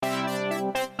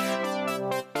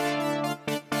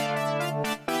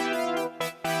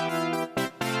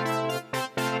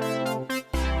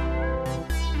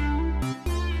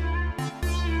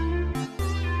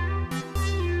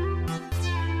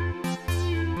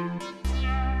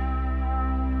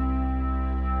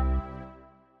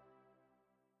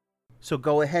So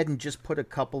go ahead and just put a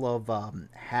couple of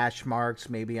hash marks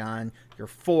maybe on your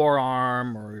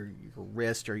forearm or your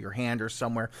wrist or your hand or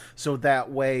somewhere. So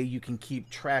that way you can keep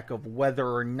track of whether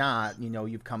or not,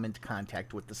 you've come into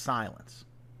contact with the silence.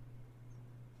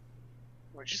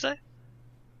 What'd you say?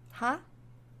 Huh?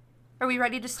 Are we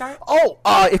ready to start? Oh,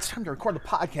 it's time to record the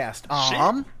podcast.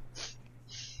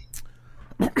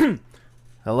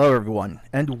 Hello, everyone,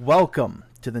 and welcome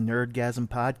to the Nerdgasm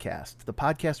Podcast, the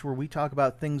podcast where we talk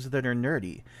about things that are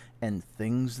nerdy and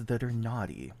things that are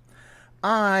naughty.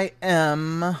 I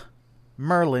am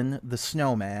Merlin the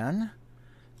Snowman.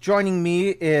 Joining me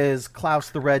is Klaus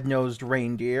the Red-Nosed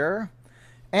Reindeer.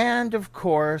 And, of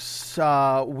course,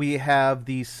 we have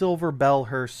the Silver Belle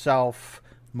herself,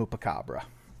 Moopacabra.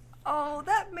 Oh,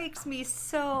 that makes me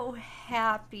so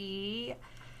happy.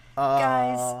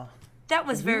 Guys, that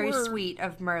was very sweet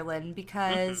of Merlin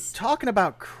because... Talking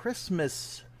about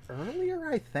Christmas earlier,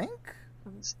 I think?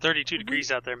 It's 32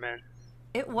 degrees out there, man.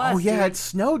 It was, Oh, yeah, dude. it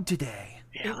snowed today.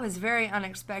 Yeah. It was very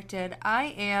unexpected.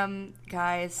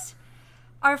 Guys,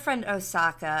 our friend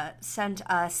Osaka sent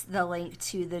us the link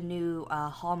to the new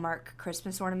Hallmark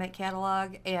Christmas ornament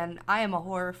catalog, and I am a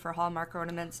whore for Hallmark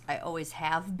ornaments. I always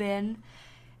have been.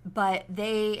 But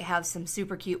they have some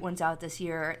super cute ones out this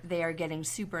year. They are getting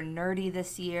super nerdy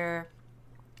this year.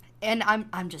 And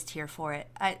I'm just here for it.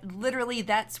 Literally,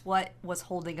 that's what was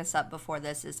holding us up before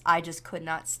this, is I just could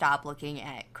not stop looking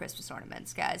at Christmas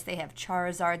ornaments, guys. They have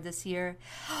Charizard this year.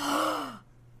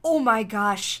 Oh my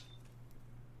gosh.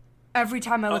 Every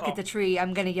time I look at the tree,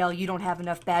 I'm going to yell, "You don't have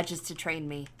enough badges to train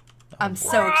me." I'm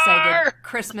so excited.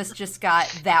 Christmas just got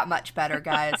that much better,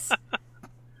 guys.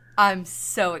 I'm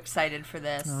so excited for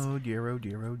this. Oh, dear, oh,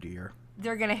 dear, oh, dear.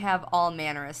 They're going to have all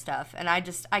manner of stuff, and I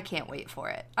can't wait for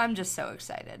it. I'm just so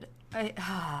excited.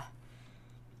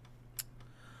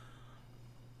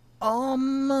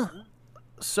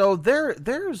 So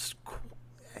there's,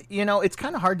 it's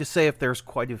kind of hard to say if there's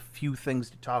quite a few things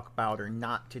to talk about or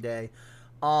not today.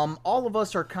 All of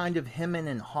us are kind of hemming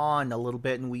and hawing a little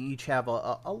bit, and we each have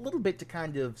a little bit to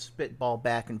kind of spitball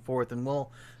back and forth, and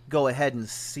we'll go ahead and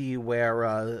see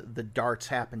where the darts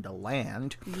happen to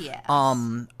land. Yes.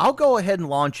 I'll go ahead and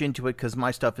launch into it because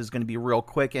my stuff is going to be real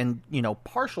quick, and,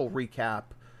 partial recap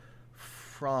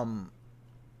from...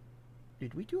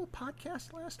 Did we do a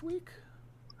podcast last week?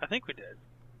 I think we did.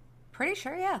 Pretty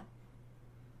sure, yeah.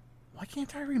 Why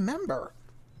can't I remember?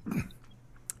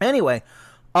 Anyway...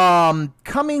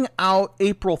 coming out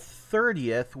April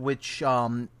 30th, which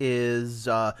is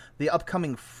the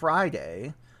upcoming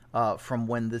Friday from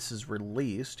when this is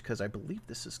released, because I believe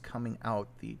this is coming out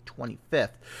the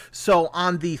 25th. So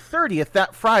on the 30th,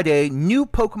 that Friday, new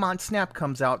Pokemon Snap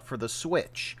comes out for the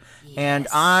Switch. Yes. And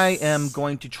I am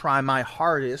going to try my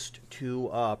hardest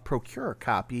to procure a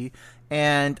copy,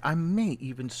 and I may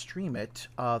even stream it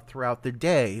throughout the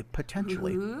day,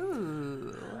 potentially.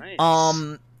 Ooh.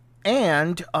 Nice.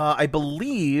 And I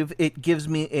believe it gives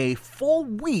me a full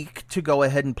week to go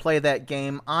ahead and play that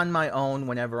game on my own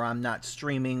whenever I'm not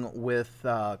streaming with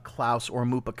Klaus or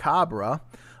Moopacabra,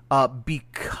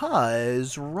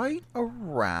 because right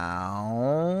around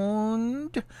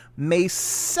May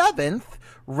 7th,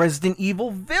 Resident Evil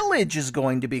Village is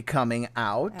going to be coming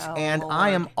out, and Lord.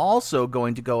 I am also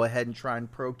going to go ahead and try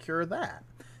and procure that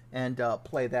and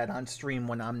play that on stream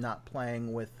when I'm not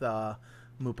playing with...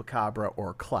 Moopacabra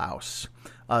or Klaus.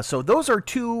 So those are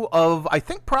two of, I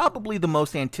think, probably the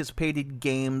most anticipated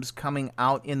games coming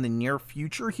out in the near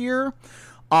future here.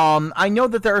 I know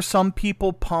that there are some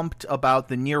people pumped about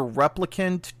the Nier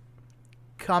Replicant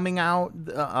coming out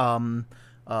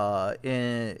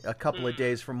in a couple of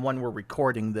days from when we're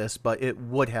recording this, but it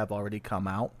would have already come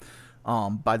out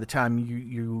by the time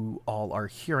you all are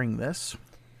hearing this.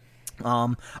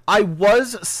 I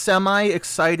was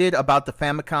semi-excited about the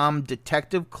Famicom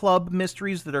Detective Club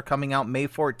mysteries that are coming out May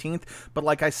 14th, but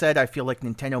like I said, I feel like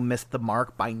Nintendo missed the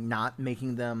mark by not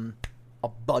making them a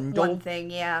bundle. One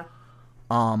thing, yeah.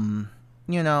 A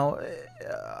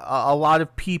lot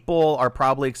of people are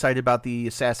probably excited about the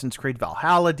Assassin's Creed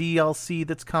Valhalla DLC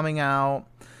that's coming out.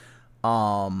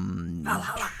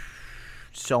 Valhalla.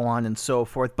 So on and so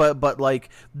forth, but like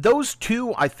those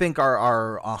two I think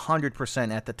are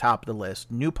 100% at the top of the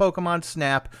list. New Pokemon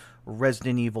Snap,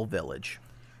 Resident Evil Village.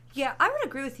 Yeah, I would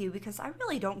agree with you because I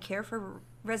really don't care for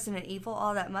Resident Evil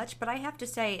all that much, but I have to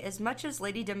say, as much as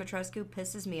Lady Dimitrescu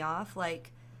pisses me off,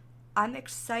 like, I'm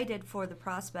excited for the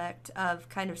prospect of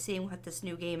kind of seeing what this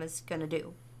new game is going to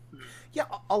do. Yeah,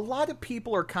 a lot of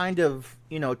people are kind of,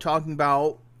 talking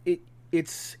about it.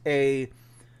 It's a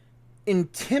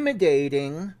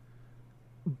intimidating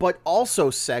but also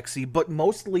sexy, but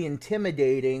mostly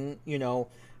intimidating,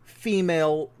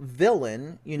 female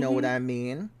villain, you know what I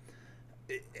mean?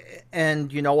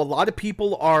 And, you know, a lot of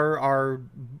people are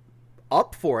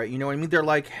up for it, you know what I mean? They're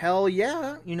like, hell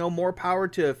yeah, you know, more power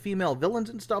to female villains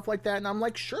and stuff like that. And I'm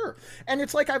like, sure. And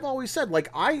it's like I've always said, like,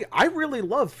 I really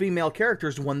love female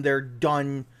characters when they're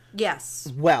done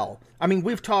well. I mean,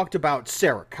 we've talked about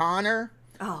Sarah Connor,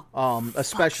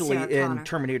 especially Sarah in Connor.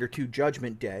 Terminator 2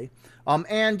 Judgment Day.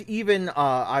 And even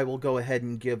I will go ahead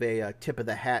and give a tip of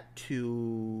the hat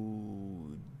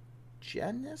to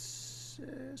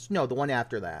Genesis? No, the one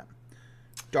after that.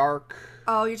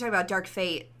 Oh, you're talking about Dark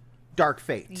Fate. Dark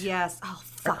Fate. Yes. Oh,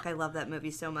 fuck. I love that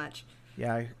movie so much.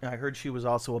 Yeah, I heard she was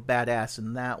also a badass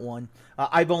in that one.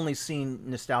 I've only seen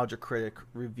Nostalgia Critic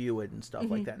review it and stuff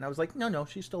like that, and I was like, no,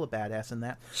 she's still a badass in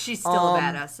that. She's still a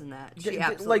badass in that. She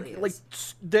absolutely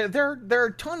is. There are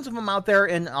tons of them out there,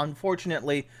 and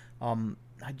unfortunately,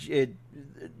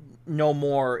 no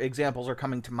more examples are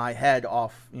coming to my head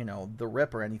off, you know, the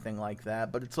rip or anything like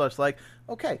that. But it's just like,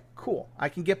 okay, cool, I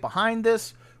can get behind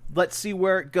this. Let's see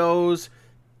where it goes.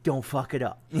 Don't fuck it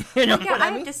up. You know what I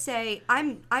mean? have to say,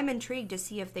 I'm intrigued to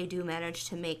see if they do manage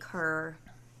to make her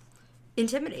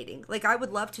intimidating. Like, I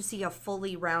would love to see a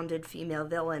fully rounded female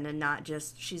villain and not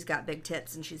just she's got big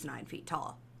tits and she's 9 feet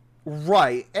tall.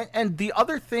 Right. And the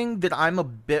other thing that I'm a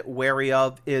bit wary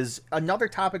of is another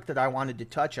topic that I wanted to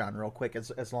touch on real quick,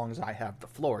 as long as I have the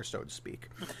floor, so to speak.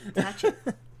 Touch it.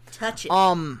 Touch it.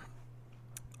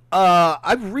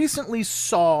 I recently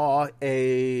saw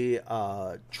a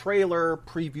trailer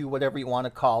preview, whatever you want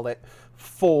to call it,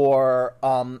 for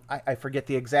I forget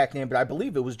the exact name, but I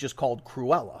believe it was just called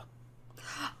Cruella.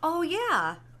 Oh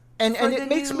yeah. And it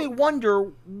makes me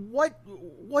wonder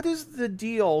what is the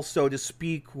deal, so to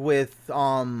speak, with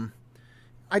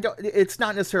it's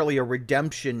not necessarily a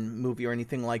redemption movie or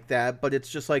anything like that, but it's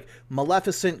just like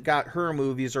Maleficent got her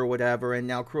movies or whatever, and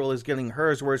now Cruella's getting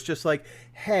hers, where it's just like,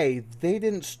 hey, they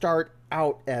didn't start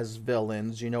out as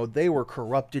villains, you know, they were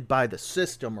corrupted by the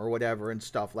system or whatever and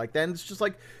stuff like that. And it's just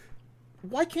like,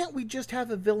 why can't we just have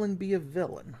a villain be a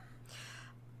villain?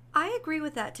 I agree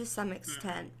with that to some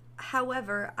extent.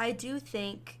 However, I do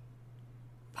think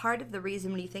part of the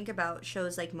reason when you think about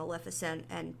shows like Maleficent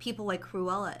and people like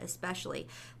Cruella especially,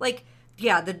 like,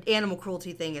 yeah, the animal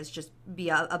cruelty thing is just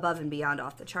above and beyond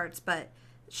off the charts, but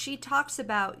she talks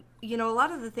about, you know, a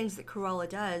lot of the things that Cruella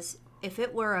does, if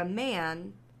it were a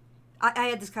man, I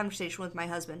had this conversation with my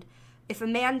husband, if a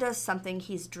man does something,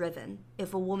 he's driven.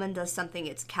 If a woman does something,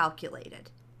 it's calculated.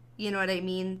 You know what I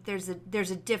mean? There's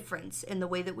a difference in the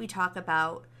way that we talk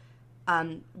about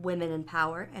women in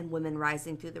power and women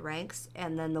rising through the ranks,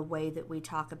 and then the way that we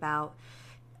talk about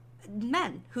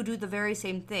men who do the very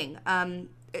same thing.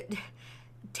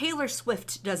 Taylor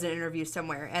Swift does an interview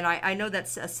somewhere, and I know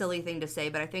that's a silly thing to say,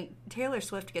 but I think Taylor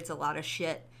Swift gets a lot of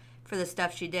shit for the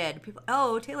stuff she did. People,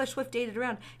 oh, Taylor Swift dated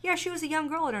around. Yeah, she was a young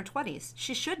girl in her 20s.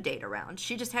 She should date around.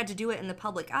 She just had to do it in the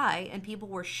public eye, and people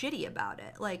were shitty about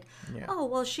it. Like, oh,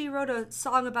 well, she wrote a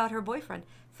song about her boyfriend.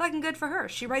 Fucking good for her.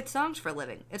 She writes songs for a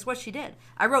living. It's what she did.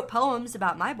 I wrote poems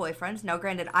about my boyfriends. Now,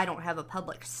 granted, I don't have a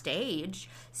public stage,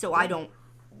 so I don't,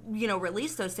 you know,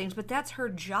 release those things, but that's her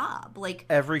job. Like,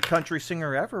 every country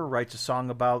singer ever writes a song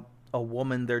about a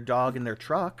woman, their dog, and their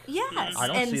truck. Yes. I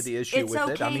don't see the issue with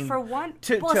it. I mean, for one,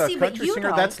 to a country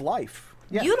singer, that's life.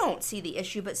 Yeah. You don't see the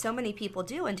issue, but so many people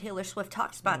do, and Taylor Swift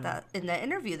talks about that in the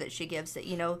interview that she gives, that,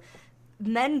 you know,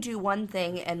 men do one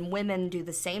thing and women do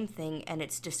the same thing, and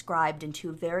it's described in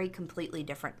two very completely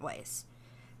different ways.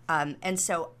 And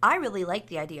so I really like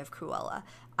the idea of Cruella.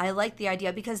 I like the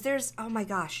idea because there's, oh my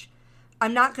gosh,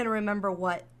 I'm not going to remember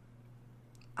what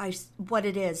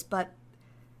it is, but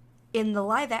in the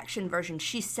live action version,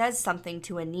 she says something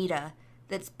to Anita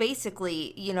that's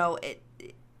basically, you know,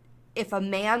 if a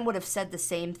man would have said the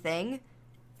same thing,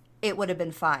 it would have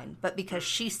been fine. But because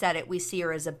she said it, we see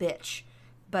her as a bitch.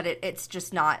 But it's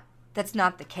just not, that's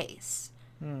not the case.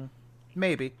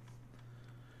 Maybe.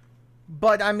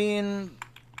 But, I mean,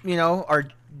 you know, are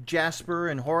Jasper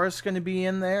and Horace going to be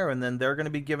in there? And then they're going to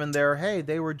be given their, hey,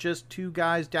 they were just two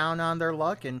guys down on their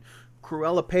luck, and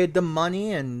Cruella paid them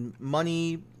money, and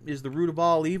money is the root of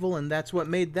all evil, and that's what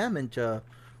made them into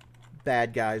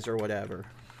bad guys or whatever.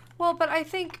 Well, but I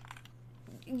think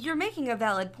you're making a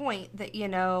valid point that, you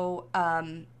know,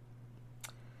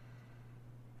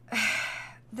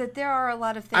 that there are a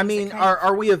lot of things. I mean,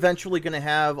 are we eventually going to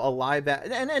have a live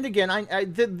and again,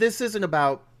 this isn't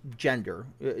about gender.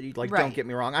 Like, right. Don't get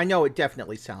me wrong. I know it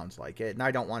definitely sounds like it, and I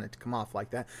don't want it to come off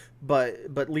like that.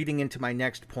 But leading into my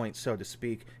next point, so to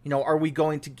speak, you know, are we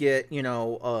going to get, you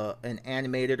know, an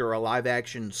animated or a live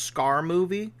action Scar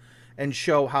movie and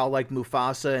show how, like,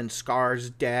 Mufasa and Scar's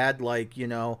dad, like, you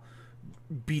know,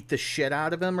 beat the shit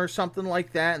out of him or something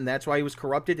like that, and that's why he was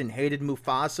corrupted and hated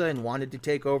Mufasa and wanted to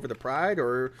take over the Pride?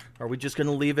 Or are we just going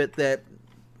to leave it that,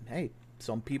 hey,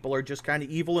 some people are just kind of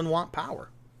evil and want power?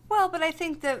 Well, but I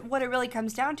think that what it really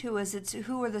comes down to is it's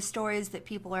who are the stories that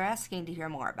people are asking to hear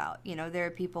more about. You know, there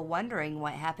are people wondering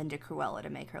what happened to Cruella to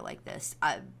make her like this.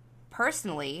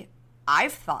 Personally,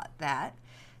 I've thought that.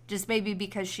 Just maybe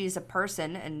because she's a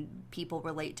person and people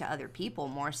relate to other people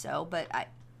more so. But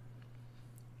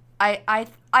I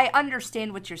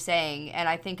understand what you're saying, and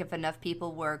I think if enough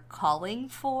people were calling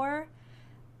for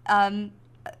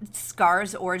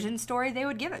Scar's origin story, they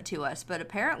would give it to us. But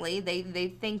apparently they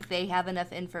think they have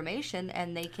enough information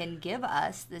and they can give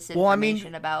us this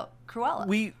information about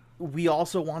Cruella. We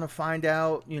also want to find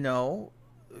out, you know,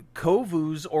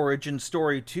 Kovu's origin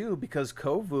story too, because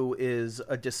Kovu is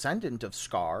a descendant of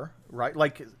Scar, right?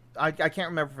 Like, I can't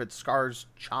remember if it's Scar's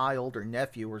child or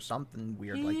nephew or something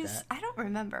weird like that. I don't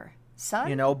remember. Son?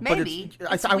 You know, maybe.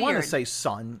 But I want to say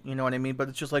son, you know what I mean? But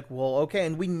it's just like, well, okay,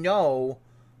 and we know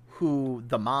who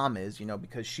the mom is, you know,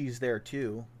 because she's there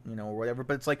too, you know, or whatever.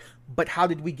 But it's like, but how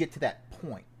did we get to that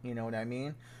point? You know what I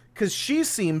mean? Because she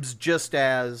seems just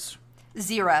as...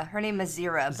 Zira. Her name is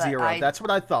Zira. But Zira, that's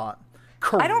what I thought.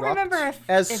 Corrupt I don't remember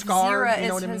if Scar, Zira you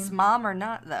know is his I mean? mom or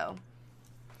not, though.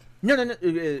 No.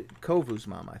 Kovu's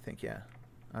mom, I think, yeah.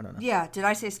 I don't know. Yeah, did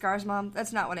I say Scar's mom?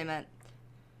 That's not what I meant.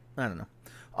 I don't know.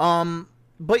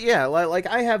 But yeah, like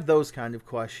I have those kind of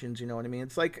questions, you know what I mean?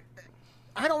 It's like,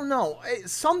 I don't know.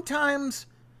 Sometimes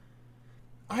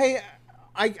I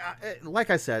like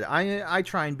I said, I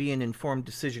try and be an informed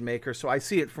decision maker, so I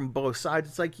see it from both sides.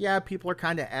 It's like, yeah, people are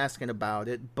kind of asking about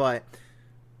it, but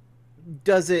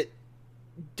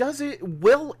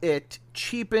will it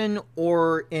cheapen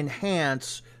or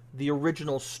enhance the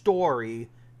original story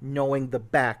knowing the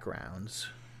backgrounds?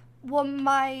 Well,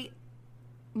 my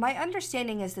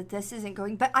understanding is that this isn't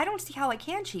going, but I don't see how it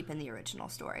can cheapen the original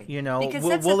story. You know, because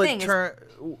that's the thing.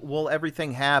 Will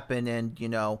everything happen, and you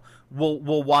know,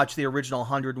 we'll watch the original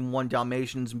 101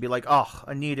 Dalmatians and be like, oh,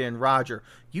 Anita and Roger,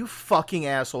 you fucking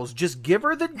assholes, just give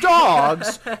her the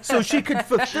dogs so she could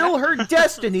fulfill her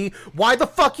destiny. Why the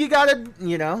fuck you gotta,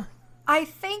 you know? I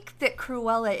think that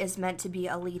Cruella is meant to be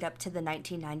a lead up to the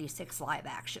 1996 live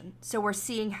action. So we're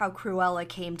seeing how Cruella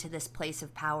came to this place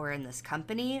of power in this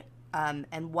company.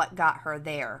 And what got her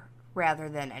there rather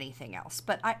than anything else.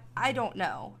 But I don't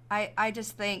know. I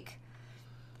just think...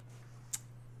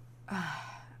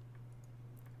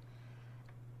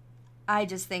 I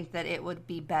just think that it would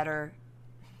be better.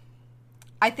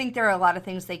 I think there are a lot of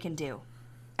things they can do.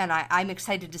 And I'm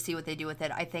excited to see what they do with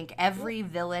it. I think every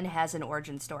villain has an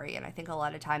origin story. And I think a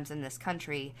lot of times in this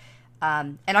country...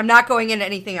 and I'm not going into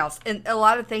anything else. In a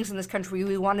lot of things in this country,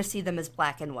 we want to see them as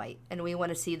black and white. And we want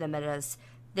to see them as...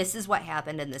 This is what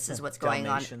happened, and this is what's going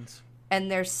on.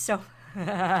 And there's so...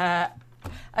 I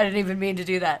didn't even mean to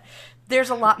do that. There's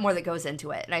a lot more that goes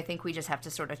into it, and I think we just have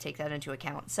to sort of take that into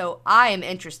account. So I am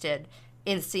interested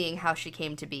in seeing how she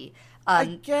came to be.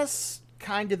 I guess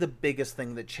kind of the biggest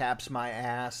thing that chaps my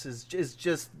ass is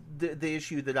just the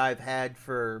issue that I've had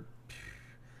for...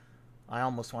 I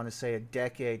almost want to say a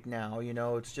decade now. You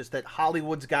know, it's just that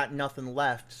Hollywood's got nothing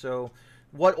left, so...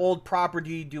 What old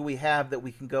property do we have that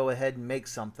we can go ahead and make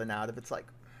something out of? It's like...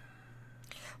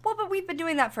 Well, but we've been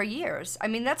doing that for years. I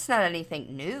mean, that's not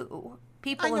anything new.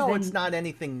 I know it's not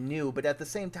anything new, but at the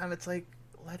same time, it's like,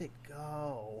 let it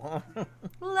go.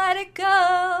 Let it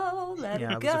go. Let it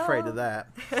go. Yeah, I was afraid of that.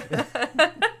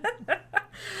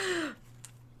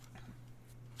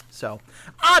 So,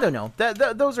 I don't know.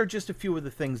 Those are just a few of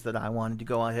the things that I wanted to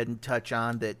go ahead and touch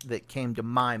on that came to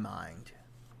my mind.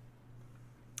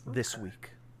 This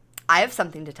week. I have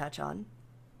something to touch on.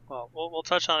 Well, we'll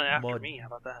touch on it after me. How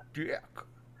about that? Yeah.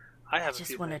 I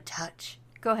just want to touch.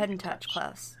 Go ahead and touch,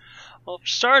 Klaus. Well, for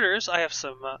starters, I have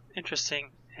some interesting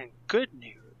and good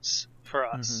news for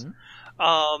us.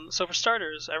 Mm-hmm. So for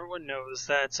starters, everyone knows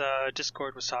that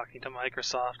Discord was talking to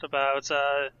Microsoft about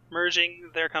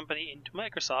merging their company into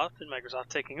Microsoft and Microsoft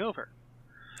taking over.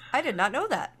 I did not know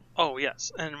that. Oh,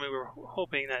 yes. And we were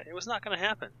hoping that it was not going to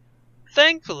happen.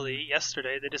 Thankfully,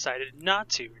 yesterday they decided not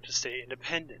to stay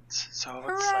independent. So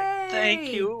it's like,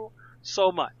 thank you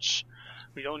so much.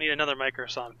 We don't need another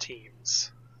Microsoft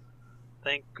Teams.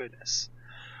 Thank goodness.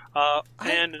 Go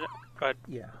ahead.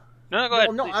 Yeah. No, go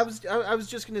ahead. No, I was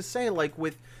just going to say, like,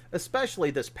 with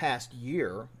especially this past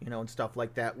year, you know, and stuff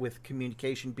like that, with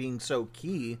communication being so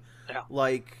key,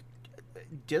 like,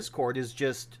 Discord is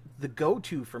just the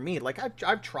go-to for me. Like,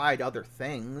 I've tried other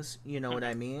things, you know what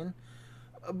I mean?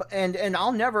 and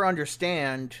I'll never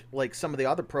understand like some of the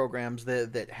other programs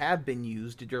that have been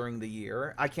used during the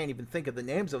year. I can't even think of the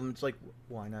names of them. It's like,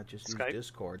 why not just use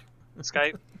Discord?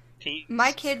 Skype, Teams.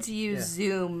 My kids use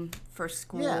Zoom for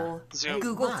school. Yeah. Zoom.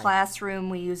 Google Classroom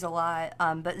we use a lot.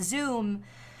 But Zoom,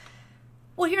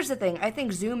 well, here's the thing. I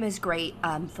think Zoom is great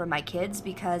for my kids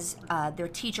because their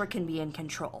teacher can be in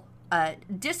control.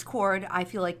 Discord, I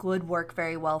feel like, would work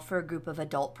very well for a group of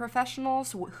adult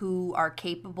professionals who are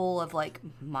capable of, like,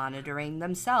 monitoring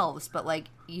themselves. But, like,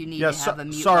 you need to have a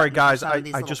mute sorry, button for guys. some of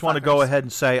these I little just want to fuckers. go ahead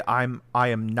and say I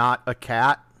am not a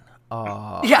cat.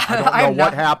 Yeah, I don't know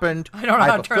what happened. I don't know I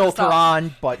how have to a turn this filter off.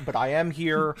 on, but I am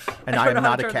here, and I am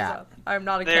not a cat. I'm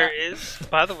not a cat. There is,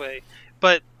 by the way,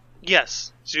 but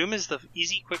yes, Zoom is the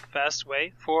easy, quick, fast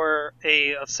way for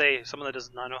let's say, someone that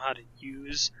does not know how to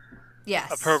use Yes.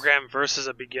 a program versus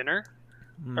a beginner.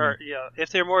 Or if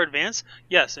they're more advanced,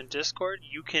 yes, in Discord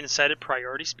you can set a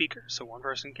priority speaker, so one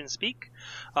person can speak.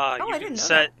 I You didn't can know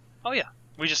set. that. Oh yeah,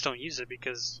 we just don't use it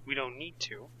because we don't need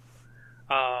to.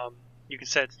 You can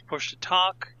set push to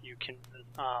talk. You can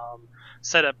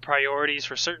set up priorities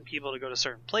for certain people to go to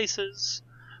certain places.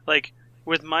 Like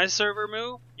with my server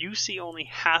move, you see only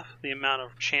half the amount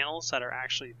of channels that are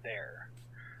actually there,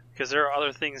 because there are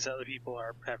other things that other people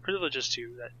have privileges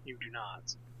to that you do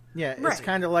not. Yeah, it's Right.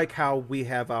 kind of like how we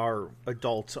have our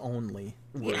adults only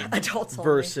room adults only.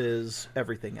 versus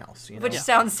everything else. You know? Which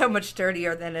sounds so much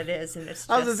dirtier than it is, and it's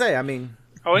just... I was gonna say, I mean,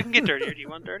 Oh, it can get dirtier. Do you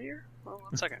want dirtier? Well,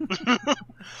 1 second.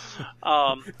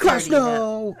 class Dirty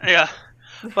no. Yeah,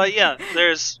 but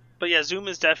Zoom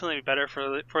is definitely better for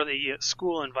the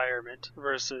school environment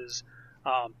versus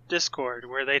Discord,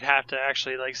 where they'd have to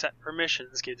actually like set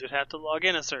permissions. Kids would have to log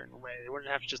in a certain way. They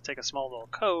wouldn't have to just take a small little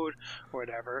code or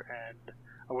whatever and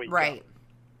away you Right. go.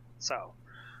 So,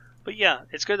 but yeah,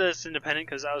 it's good that it's independent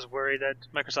because I was worried that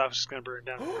Microsoft was just going to burn it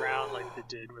down to the ground like they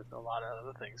did with a lot of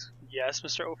other things. Yes,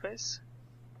 Mr. Oface?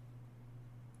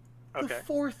 Okay. The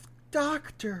Fourth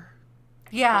Doctor.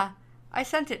 Yeah, I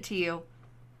sent it to you.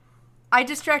 I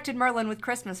distracted Merlin with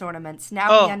Christmas ornaments.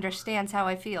 Now he understands how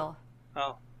I feel.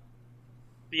 Oh.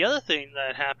 The other thing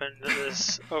that happened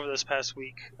over this past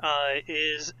week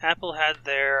is Apple had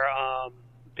their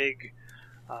big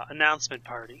announcement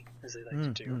party, as they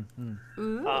like to do.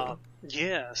 Ooh.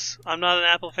 Yes, I'm not an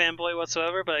Apple fanboy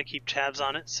whatsoever, but I keep tabs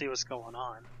on it, see what's going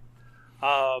on.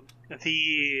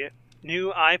 The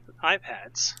new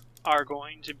iPads are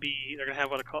going to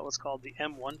have what's called the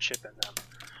M1 chip in them,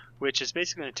 which is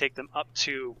basically going to take them up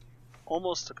to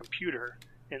almost a computer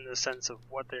in the sense of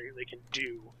what they can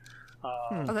do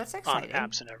Oh, that's on exciting.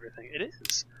 apps and everything. It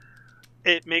is.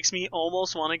 It makes me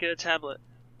almost want to get a tablet.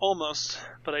 Almost,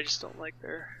 but I just don't like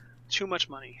their too much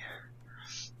money.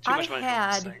 Too much money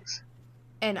for those things.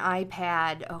 An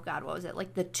iPad, oh god, what was it?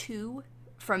 Like the 2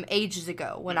 from ages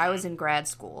ago when I was in grad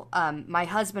school. My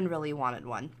husband really wanted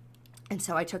one. And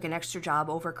so I took an extra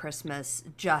job over Christmas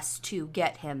just to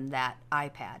get him that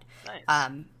iPad.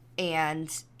 Nice.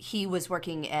 And he was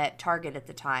working at Target at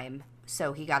the time,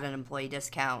 so he got an employee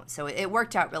discount. So it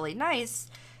worked out really nice.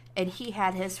 And he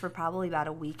had his for probably about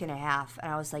a week and a half.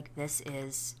 And I was like, this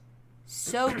is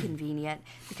so convenient.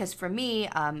 Because for me,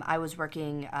 I was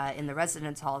working in the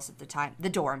residence halls at the time. The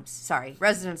dorms, sorry.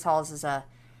 Residence halls is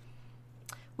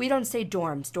we don't say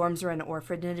dorms. Dorms are in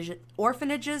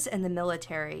orphanages and the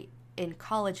military. In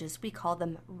colleges, we call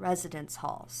them residence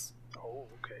halls. Oh,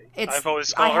 okay. I've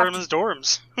always called them as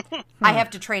dorms. I have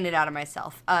to train it out of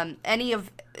myself.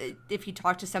 If you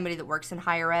talk to somebody that works in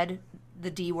higher ed, the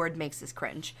D word makes us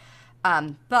cringe.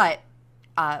 But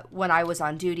when I was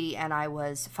on duty and I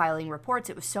was filing reports,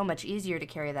 it was so much easier to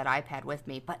carry that iPad with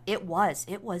me. But it was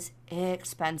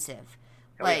expensive.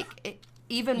 Oh,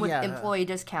 even with employee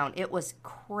discount, it was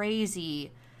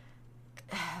crazy.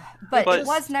 But it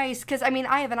was nice because, I mean,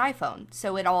 I have an iPhone,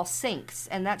 so it all syncs,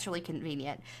 and that's really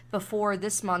convenient. Before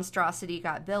this monstrosity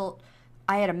got built,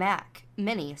 I had a Mac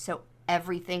Mini, so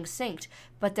everything synced.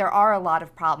 But there are a lot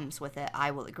of problems with it,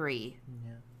 I will agree.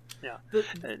 Yeah.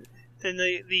 And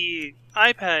the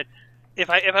iPad, if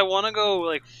I want to go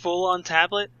like full on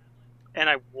tablet, and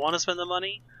I want to spend the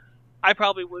money, I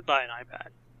probably would buy an iPad.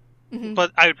 Mm-hmm.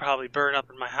 But I would probably burn up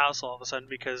in my house all of a sudden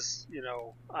because,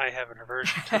 I have an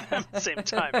aversion to them at the same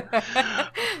time.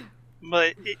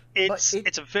 But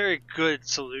it's a very good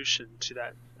solution to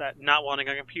that not wanting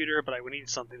a computer, but I would need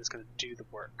something that's going to do the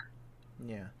work.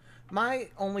 Yeah. My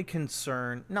only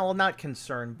concern, no, not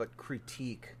concern, but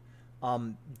critique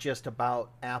just about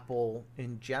Apple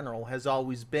in general has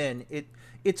always been,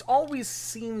 it's always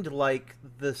seemed like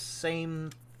the same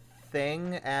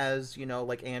thing as,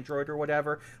 like Android or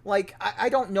whatever. Like, I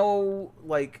don't know,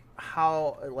 like,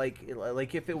 how like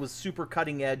if it was super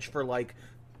cutting edge for like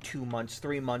 2 months,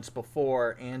 3 months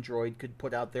before Android could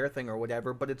put out their thing or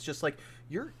whatever, but it's just like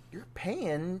you're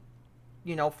paying,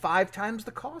 5 times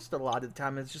the cost a lot of the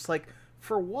time. It's just like,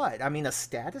 for what? I mean, a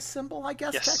status symbol, I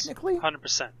guess, Yes, technically.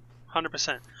 100%.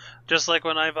 100%. Just like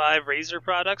when I buy Razer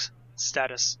products,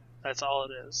 status. That's all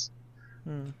it is.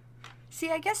 See,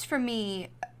 I guess for me,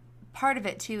 part of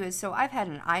it too is, so I've had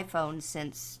an iPhone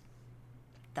since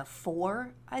the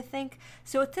 4, I think.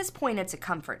 So at this point, it's a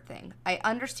comfort thing. I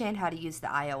understand how to use the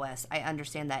iOS. I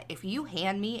understand that if you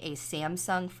hand me a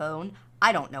Samsung phone,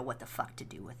 I don't know what the fuck to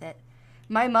do with it.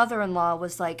 My mother-in-law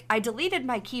was like, I deleted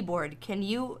my keyboard. Can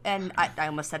you, and I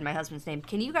almost said my husband's name,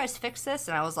 can you guys fix this?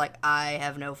 And I was like, I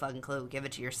have no fucking clue. Give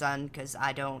it to your son, because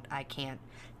I can't.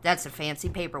 That's a fancy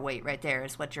paperweight right there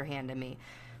is what you're handing me.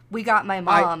 We got my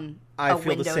mom I a feel the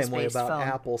Windows-based same way about phone.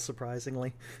 Apple,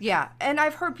 surprisingly. Yeah, and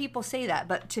I've heard people say that,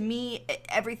 but to me,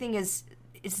 everything is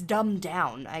dumbed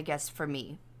down, I guess, for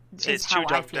me. It's too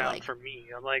dumbed down for me.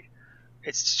 I'm like,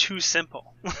 it's too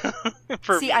simple.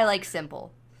 See, I like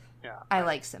simple. Yeah, I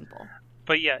like simple.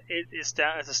 But yeah, it's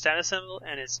a status symbol,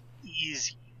 and it's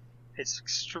easy. It's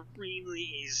extremely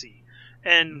easy.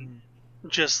 And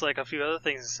just like a few other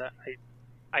things that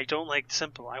I don't like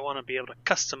simple. I want to be able to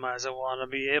customize. I want to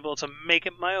be able to make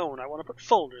it my own. I want to put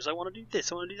folders. I want to do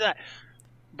this. I want to do that.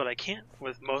 But I can't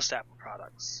with most Apple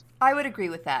products. I would agree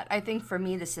with that. I think for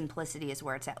me, the simplicity is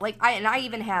where it's at. Like I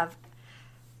even have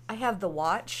the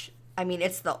watch. I mean,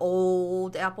 it's the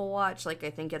old Apple Watch. Like, I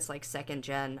think it's like 2nd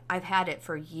gen. I've had it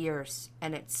for years,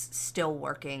 and it's still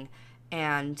working.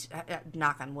 And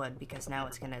knock on wood, because now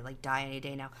it's going to like die any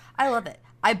day now. I love it.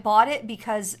 I bought it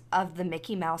because of the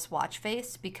Mickey Mouse watch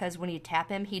face, because when you tap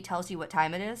him, he tells you what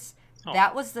time it is. Oh.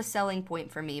 That was the selling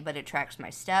point for me, but it tracks my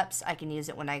steps. I can use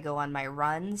it when I go on my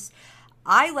runs.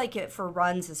 I like it for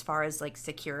runs as far as like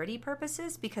security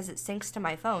purposes, because it syncs to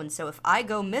my phone. So if I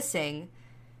go missing,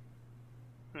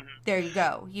 there you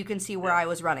go. You can see where I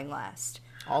was running last.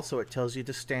 Also, it tells you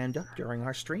to stand up during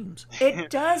our streams. It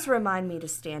does remind me to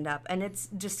stand up, and it's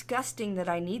disgusting that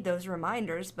I need those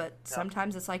reminders, but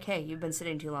sometimes it's like, hey, you've been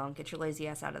sitting too long. Get your lazy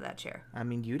ass out of that chair. I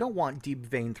mean, you don't want deep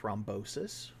vein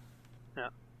thrombosis. Yeah.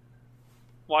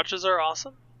 Watches are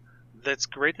awesome. That's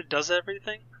great. That does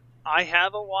everything. I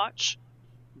have a watch.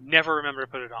 Never remember to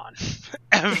put it on.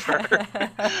 Ever.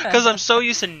 Because I'm so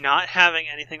used to not having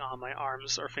anything on my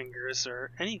arms or fingers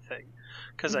or anything.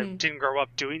 Because I didn't grow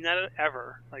up doing that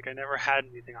ever. Like, I never had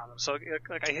anything on them. So,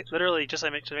 like, I literally, just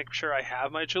to make sure I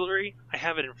have my jewelry, I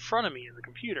have it in front of me in the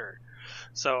computer.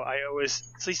 So I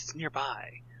always, at least it's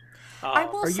nearby. I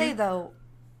will say, though...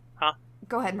 Huh?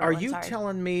 Go ahead, Merlin. Are you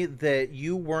telling me that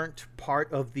you weren't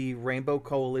part of the Rainbow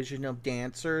Coalition of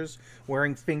dancers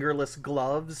wearing fingerless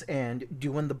gloves and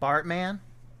doing the Bartman?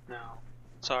 No.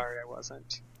 Sorry, I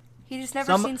wasn't. He's just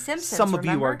never seen Simpsons, Some of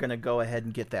remember? you are going to go ahead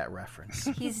and get that reference.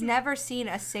 He's never seen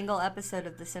a single episode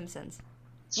of The Simpsons.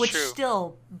 It's which true.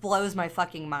 Still blows my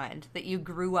fucking mind that you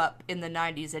grew up in the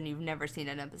 90s and you've never seen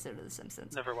an episode of The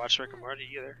Simpsons. Never watched Rick and Morty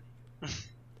either.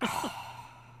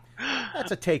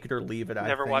 That's a take it or leave it,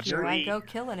 Never watched Here Glee. I go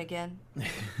killing again.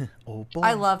 Oh, boy.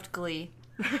 I loved Glee.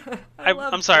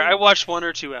 I'm sorry, I watched 1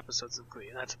 or 2 episodes of Glee,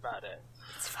 and that's about it.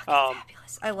 It's fucking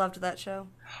fabulous. I loved that show.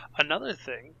 Another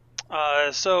thing,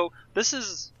 so this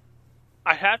is,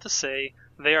 I have to say,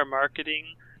 they are marketing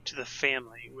to the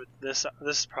family with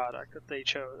this product that they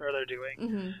chose, or they're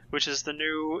doing, which is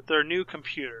their new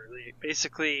computer.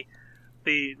 Basically,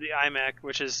 the iMac,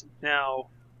 which is now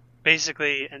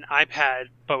basically an iPad,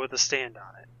 but with a stand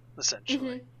on it,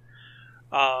 essentially.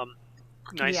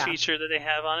 Nice feature that they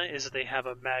have on it is that they have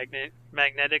a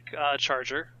magnetic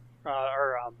charger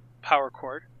or power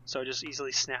cord, so it just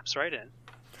easily snaps right in.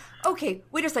 Okay,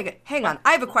 wait a second. Hang on.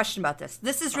 I have a question about this.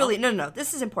 This is really... No.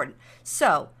 This is important.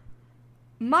 So,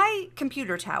 my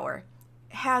computer tower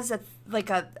has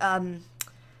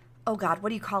oh God, what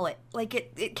do you call it? Like,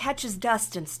 it catches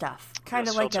dust and stuff. Kind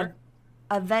of like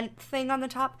a vent thing on the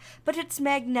top. But it's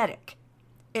magnetic.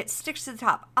 It sticks to the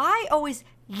top.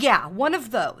 One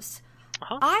of those.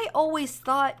 I always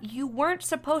thought you weren't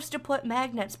supposed to put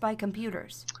magnets by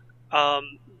computers.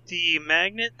 The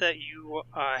magnet that you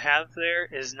have there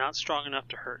is not strong enough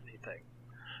to hurt anything.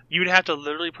 You would have to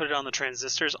literally put it on the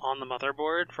transistors on the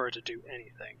motherboard for it to do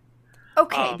anything.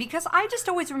 Okay, because I just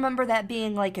always remember that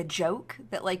being like a joke,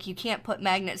 that like you can't put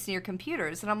magnets near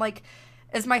computers. And I'm like,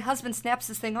 as my husband snaps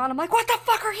this thing on, I'm like, what the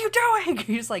fuck are you doing?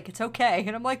 He's like, it's okay.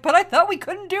 And I'm like, but I thought we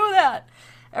couldn't do that.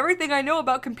 Everything I know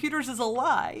about computers is a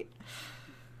lie.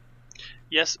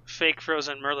 Yes, fake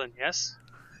Frozen Merlin, yes?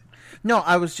 No,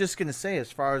 I was just going to say,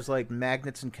 as far as like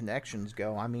magnets and connections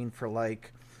go, I mean, for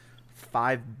like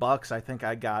 $5. I think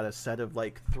I got a set of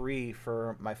like 3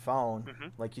 for my phone. Mm-hmm.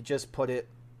 Like you just put it,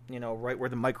 right where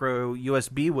the micro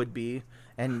USB would be,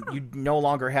 and you no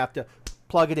longer have to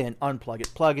plug it in, unplug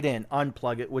it, plug it in,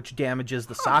 unplug it, which damages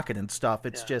the socket and stuff.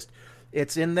 It's just,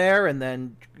 it's in there, and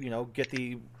then, get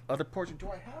the other portion. Do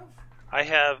I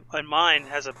have? And mine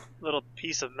has a little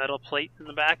piece of metal plate in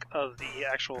the back of the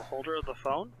actual holder of the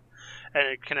phone, and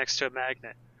it connects to a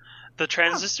magnet. The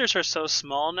transistors are so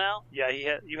small now. Yeah,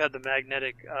 you had the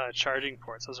magnetic charging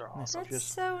ports. Those are awesome. That's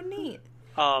so neat.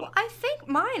 Well, I think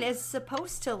mine is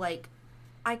supposed to, like,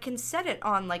 I can set it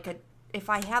on, like, if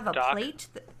I have a dock? plate,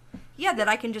 that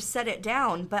I can just set it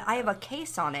down, but I have a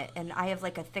case on it, and I have,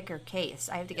 like, a thicker case.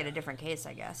 I have to get a different case,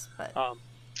 I guess,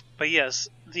 But yes,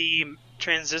 the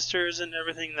transistors and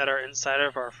everything that are inside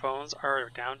of our phones are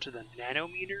down to the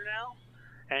nanometer now,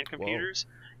 and computers.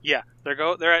 Whoa. Yeah,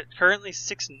 they're at currently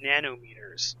 6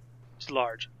 nanometers. It's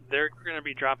large. They're going to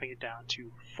be dropping it down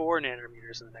to 4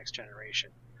 nanometers in the next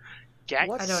generation. I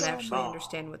don't actually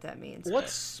understand what that means.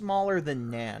 What's smaller than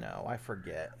nano? I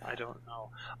forget. I don't know.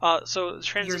 So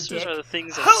transistors are the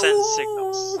things that send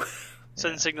signals.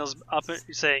 Send signals up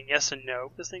saying yes and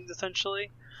no to things, essentially.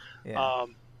 Yeah.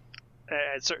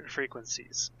 At certain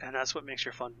frequencies. And that's what makes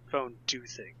your phone do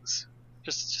things.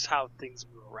 Just how things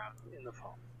move around in the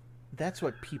phone. That's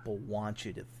what people want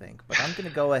you to think. But I'm going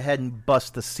to go ahead and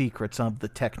bust the secrets of the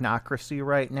technocracy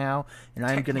right now, and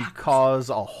I'm going to cause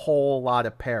a whole lot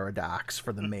of paradox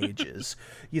for the mages.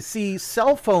 You see,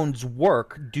 cell phones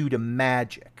work due to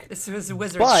magic. This was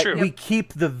Wizard's But we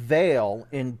keep the veil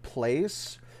in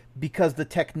place because the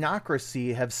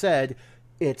technocracy have said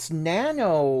it's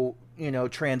nano,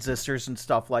 transistors and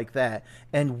stuff like that.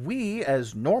 And we,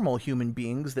 as normal human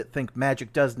beings that think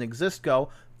magic doesn't exist, go,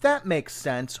 that makes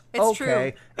sense. It's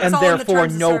true. And therefore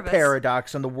no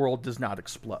paradox and the world does not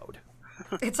explode.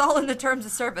 It's all in the terms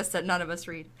of service that none of us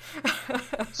read.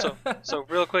 so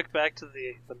real quick, back to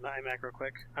the iMac real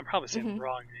quick. I'm probably saying the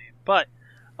wrong name. But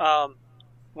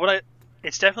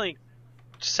it's definitely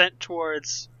sent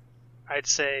towards, I'd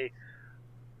say,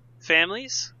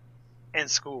 families and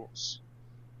schools.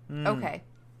 Okay.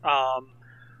 For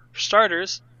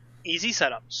starters, easy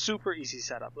setup, super easy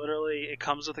setup. Literally, it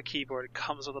comes with a keyboard, it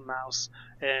comes with a mouse,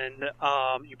 and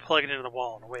you plug it into the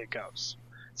wall, and away it goes.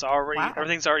 It's already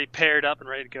everything's already paired up and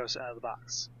ready to go out of the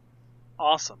box.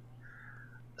 Awesome.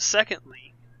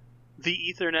 Secondly, the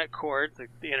Ethernet cord,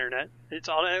 the internet, it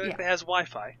has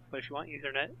Wi-Fi, but if you want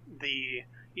Ethernet, the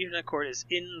Ethernet cord is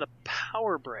in the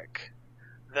power brick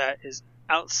that is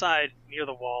outside near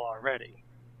the wall already.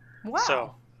 Wow.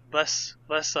 So less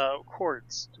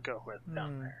cords to go with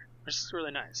down there, which is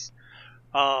really nice.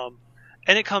 And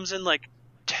it comes in like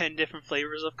 10 different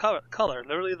flavors of color,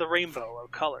 literally the rainbow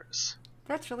of colors.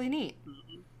 That's really neat.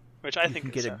 Mm-hmm. Which I think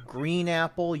you can get a green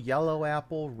apple, yellow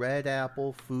apple, red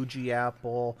apple, Fuji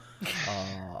apple,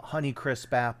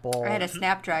 Honeycrisp apple. I had a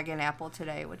Snapdragon apple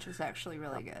today, which was actually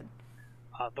really good.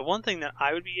 The one thing that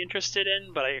I would be interested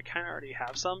in, but I kind of already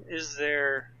have some, is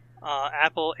their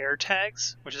Apple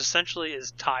AirTags, which essentially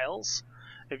is tiles.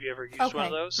 Have you ever used one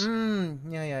of those?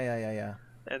 Yeah.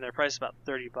 And their price is about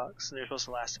 $30, and they're supposed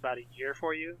to last about a year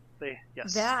for you.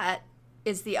 That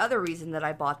is the other reason that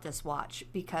I bought this watch,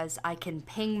 because I can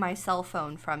ping my cell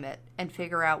phone from it and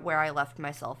figure out where I left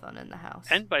my cell phone in the house.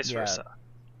 And vice versa.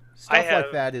 Stuff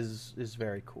like that is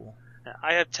very cool.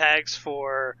 I have tags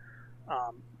for...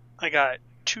 I got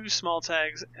 2 small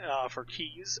tags for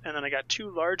keys, and then I got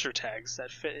 2 larger tags that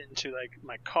fit into like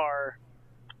my car,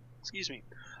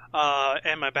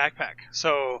 and my backpack.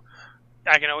 So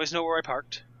I can always know where I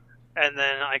parked, and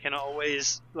then I can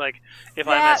always if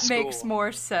I'm at school. That makes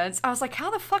more sense. I was like, how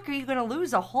the fuck are you going to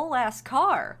lose a whole ass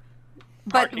car?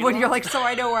 But when you're like, so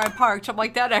I know where I parked, I'm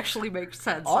like, that actually makes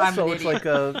sense. Also, it's like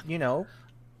a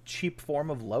cheap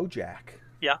form of LoJack.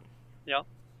 Yeah.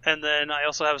 And then I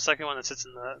also have a second one that sits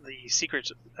in the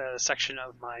secret section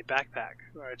of my backpack,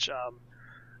 which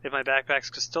if my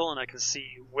backpack is stolen, I can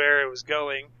see where it was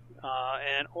going,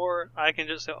 or I can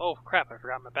just say, oh crap, I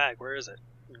forgot my bag. Where is it?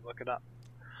 And look it up.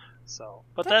 So,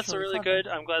 but that's really good.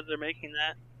 I'm glad they're making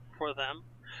that for them.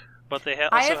 But they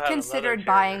I have considered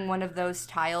buying one of those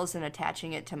tiles and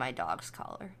attaching it to my dog's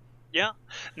collar. Yeah.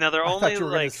 Now they're only I thought you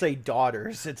were going to say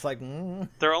daughters. It's like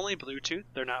they're only Bluetooth.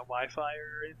 They're not Wi-Fi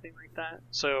or anything like that.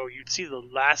 So you'd see the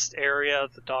last area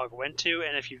the dog went to,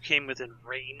 and if you came within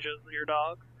range of your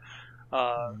dog,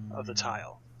 of the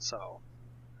tile. So.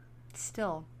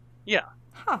 Still. Yeah.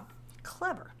 Huh.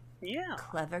 Clever. Yeah.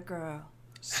 Clever girl.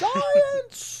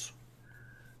 Science.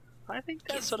 I think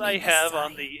that's what I have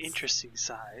on the interesting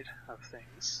side of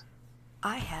things.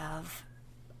 I have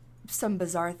some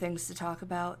bizarre things to talk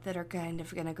about that are kind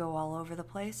of going to go all over the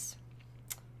place.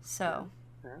 So,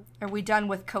 are we done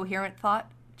with coherent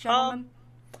thought, gentlemen?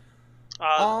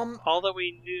 All that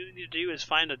we need to do is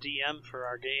find a DM for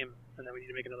our game, and then we need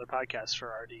to make another podcast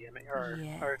for our DM or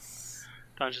our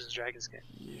Dungeons and Dragons game.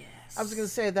 Yes. I was gonna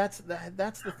say that's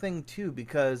the thing too,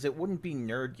 because it wouldn't be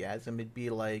Nerdgasm, it'd be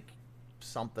like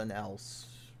something else.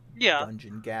 Yeah.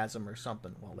 Dungeon-gasm or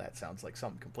something. Well, that sounds like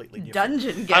something completely different.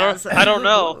 Dungeon-gasm. I don't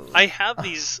know. I have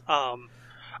these.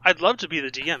 I'd love to be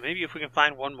the DM. Maybe if we can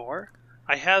find one more.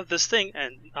 I have this thing,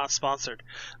 and not sponsored.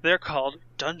 They're called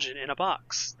Dungeon in a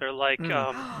Box. They're like,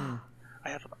 I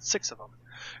have about 6 of them.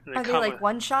 And Are they like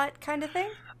one-shot kind of thing?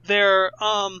 They're,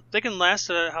 they can last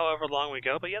however long we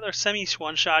go, but yeah, they're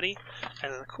semi-one-shotty.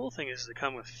 And the cool thing is they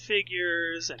come with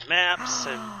figures and maps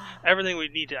and everything we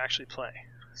need to actually play.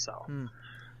 So,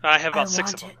 I have about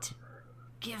 6 of them.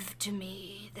 Give to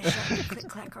me the shiny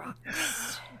click-clack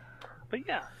rocks. But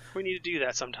yeah, we need to do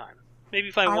that sometime.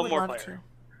 Maybe find one more player.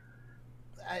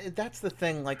 That's the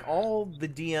thing. Like, all the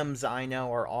DMs I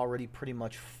know are already pretty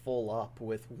much full up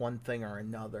with one thing or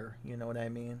another. You know what I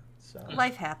mean? So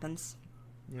life happens.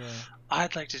 Yeah.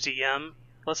 I'd like to DM.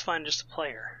 Let's find just a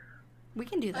player. We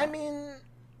can do that. I mean,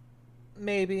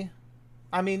 maybe.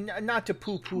 I mean, not to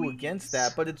poo-poo against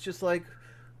that, but it's just like,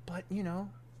 but, you know.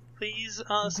 Please,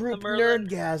 group Merlin.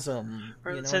 Nerdgasm.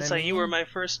 Merlin, since you were my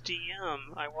first DM,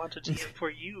 I want to DM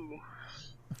for you.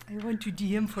 I want to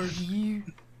DM for you.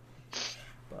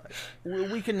 But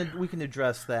we can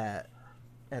address that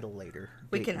at a later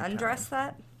date. We can undress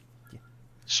that? Yeah.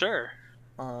 Sure.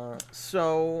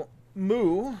 So,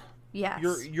 Moo. Yes.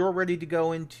 You're ready to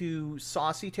go into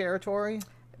saucy territory?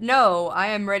 No, I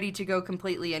am ready to go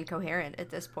completely incoherent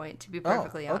at this point, to be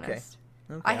perfectly honest.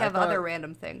 Okay, I have other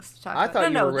random things to talk about. I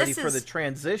thought you were ready for the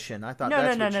transition. I thought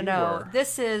that's what you were.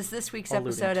 This is this week's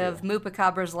episode of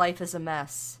Moopacabra's Life is a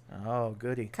Mess. Oh,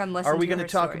 goody. Come listen to Are we going to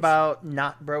talk stories. about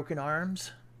not broken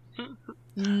arms?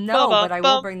 No, but I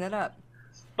will bring that up.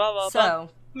 So,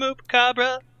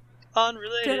 Moopacabra,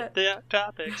 unrelated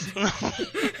topics.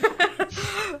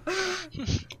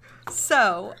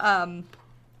 So,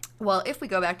 well, if we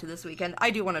go back to this weekend,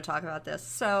 I do want to talk about this.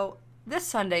 So, this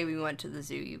Sunday we went to the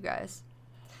zoo, you guys.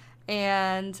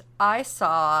 And I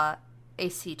saw a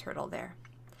sea turtle there.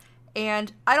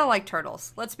 And I don't like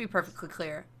turtles. Let's be perfectly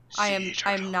clear.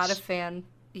 I'm not a fan.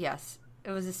 Yes,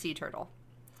 it was a sea turtle.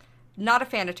 Not a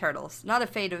fan of turtles. Not a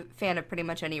fan of pretty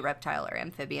much any reptile or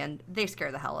amphibian. They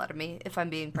scare the hell out of me, if I'm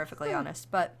being perfectly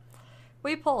honest. But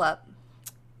we pull up,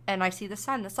 and I see the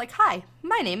sign that's like, "Hi,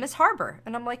 my name is Harbor."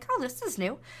 And I'm like, "Oh, this is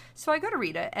new." So I go to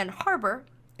read it, and Harbor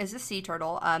is a sea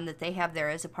turtle that they have there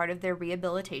as a part of their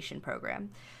rehabilitation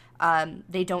program.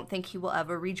 They don't think he will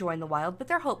ever rejoin the wild, but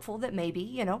they're hopeful that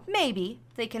maybe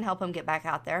they can help him get back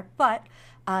out there. But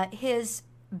his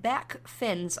back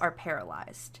fins are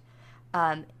paralyzed.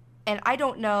 And I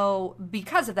don't know,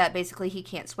 because of that, basically, he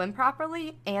can't swim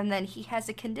properly, and then he has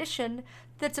a condition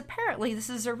that's apparently, this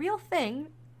is a real thing,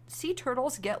 sea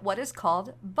turtles get what is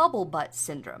called bubble butt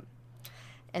syndrome.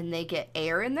 And they get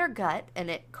air in their gut,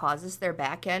 and it causes their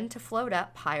back end to float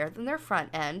up higher than their front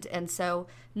end, and so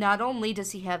not only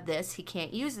does he have this, he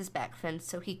can't use his back fins,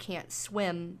 so he can't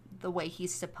swim the way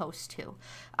he's supposed to.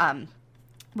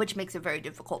 Which makes it very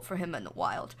difficult for him in the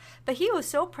wild. But he was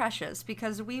so precious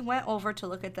because we went over to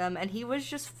look at them, and he was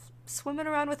just swimming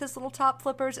around with his little top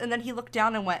flippers, and then he looked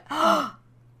down and went, "Oh!"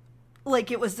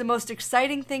 Like it was the most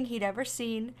exciting thing he'd ever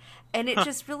seen, and it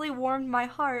just really warmed my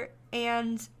heart.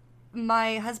 And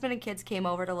my husband and kids came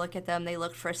over to look at them. They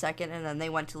looked for a second, and then they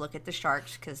went to look at the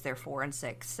sharks because they're 4 and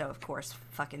 6, so of course,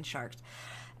 fucking sharks.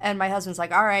 And my husband's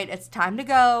like, "All right, it's time to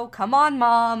go. Come on,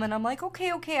 Mom." And I'm like,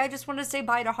 okay, I just want to say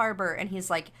bye to Harbor. And he's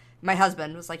like, my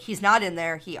husband was like, "He's not in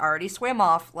there. He already swam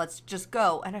off. Let's just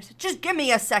go." And I said, "Just give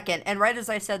me a second." And right as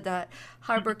I said that,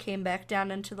 Harbor came back down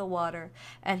into the water,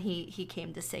 and he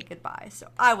came to say goodbye. So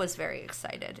I was very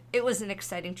excited. It was an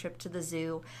exciting trip to the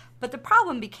zoo. But the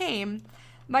problem became,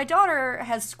 my daughter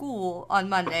has school on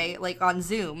Monday, like on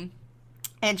Zoom,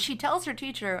 and she tells her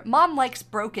teacher, "Mom likes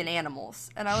broken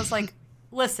animals." And I was like,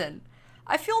 listen,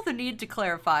 I feel the need to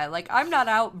clarify, like, I'm not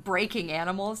out breaking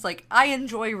animals. Like, I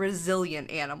enjoy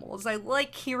resilient animals. I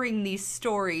like hearing these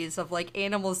stories of, like,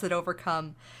 animals that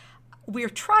overcome. We're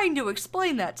trying to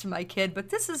explain that to my kid, but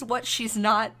this is what she's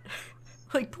not.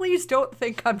 Like, please don't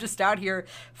think I'm just out here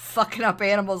fucking up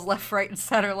animals left, right, and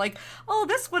center. Like, "Oh,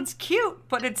 this one's cute,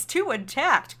 but it's too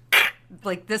intact."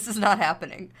 Like, this is not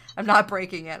happening. I'm not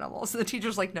breaking animals. And the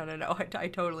teacher's like, no, I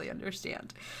totally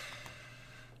understand.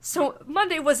 So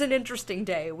Monday was an interesting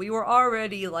day. We were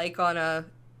already like on a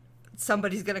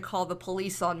somebody's going to call the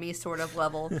police on me sort of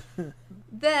level.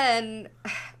 then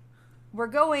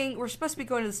we're supposed to be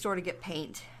going to the store to get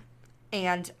paint.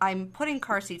 And I'm putting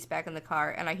car seats back in the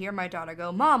car, and I hear my daughter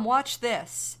go, "Mom, watch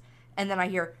this." And then I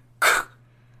hear,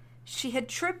 she had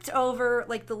tripped over,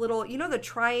 like, the little, you know, the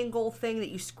triangle thing that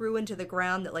you screw into the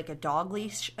ground that, like, a dog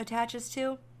leash attaches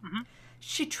to? Mm-hmm.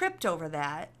 She tripped over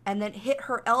that and then hit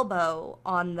her elbow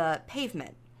on the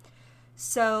pavement.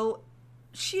 So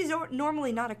she's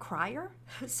normally not a crier.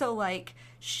 So, like,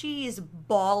 she's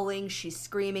bawling, she's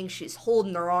screaming, she's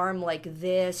holding her arm like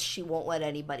this. She won't let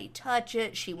anybody touch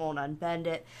it. She won't unbend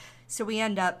it. So we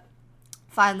end up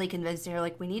finally convincing her,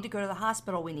 like, we need to go to the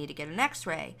hospital. We need to get an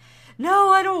x-ray. No,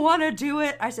 I don't want to do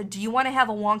it. I said, do you want to have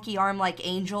a wonky arm like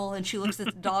Angel? And she looks at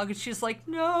the dog and she's like,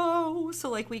 no. So,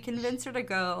 like, we convince her to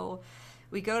go.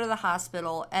 We go to the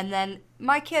hospital, and then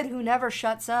my kid, who never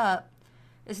shuts up,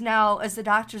 is now, as the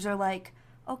doctors are like,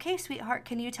 okay, sweetheart,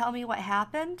 can you tell me what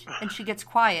happened? And she gets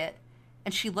quiet,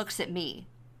 and she looks at me.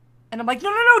 And I'm like,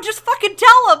 no, just fucking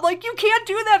tell them. Like, you can't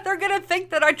do that. They're going to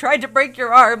think that I tried to break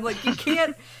your arm. Like, you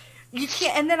can't.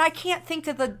 And then I can't think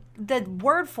of the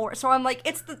word for it. So I'm like,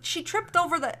 she tripped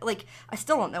over like, I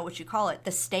still don't know what you call it.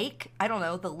 The stake? I don't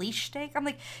know, the leash stake? I'm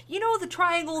like, you know the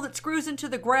triangle that screws into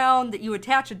the ground that you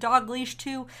attach a dog leash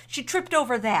to? She tripped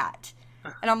over that.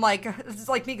 And I'm like, it's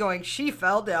like me going, she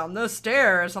fell down those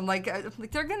stairs. I'm like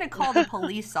they're going to call the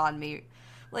police on me.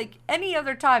 Like, any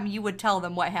other time you would tell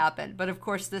them what happened. But of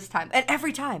course this time, and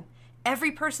every time,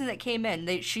 every person that came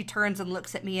in, she turns and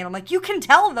looks at me and I'm like, you can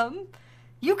tell them.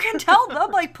 You can tell them,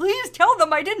 like, please tell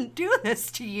them I didn't do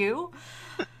this to you.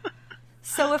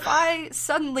 So if I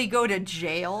suddenly go to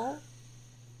jail,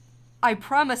 I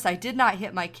promise I did not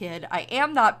hit my kid. I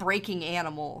am not breaking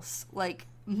animals. Like,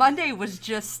 Monday was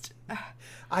just...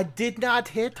 I did not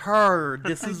hit her.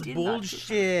 This is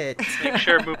bullshit. Make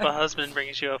sure Moopa husband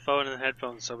brings you a phone and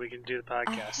headphones so we can do the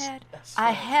podcast. I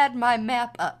had my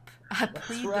map up. I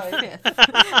plead the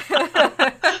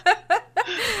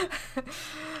fifth.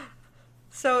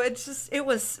 So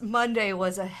Monday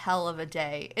was a hell of a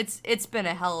day. It's been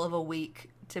a hell of a week,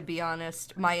 to be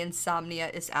honest. My insomnia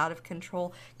is out of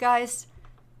control. Guys,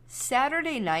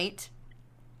 Saturday night,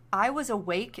 I was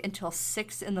awake until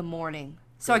 6 in the morning.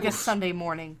 So I guess Sunday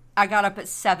morning. I got up at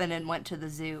 7 and went to the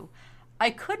zoo.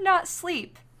 I could not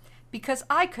sleep because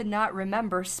I could not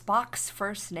remember Spock's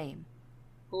first name.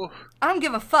 Oof. I don't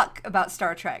give a fuck about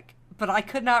Star Trek, but I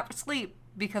could not sleep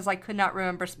because I could not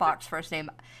remember Spock's first name.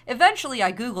 Eventually,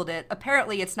 I Googled it.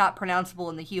 Apparently, it's not pronounceable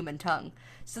in the human tongue.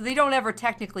 So they don't ever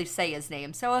technically say his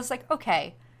name. So I was like,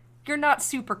 okay, you're not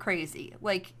super crazy.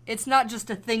 Like, it's not just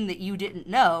a thing that you didn't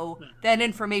know. That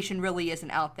information really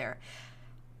isn't out there.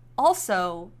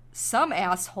 Also, some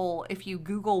asshole, if you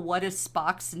Google what is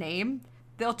Spock's name,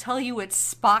 they'll tell you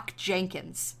it's Spock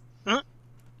Jenkins. Huh?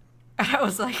 And I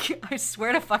was like, I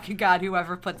swear to fucking God,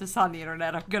 whoever put this on the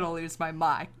internet, I'm going to lose my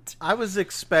mind. I was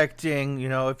expecting,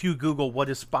 if you Google what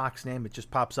is Spock's name, it just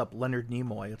pops up Leonard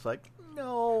Nimoy. It's like,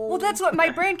 no. Well, that's what my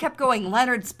brain kept going,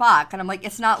 Leonard Spock. And I'm like,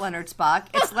 it's not Leonard Spock.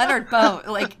 It's Leonard Bones.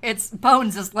 Like, it's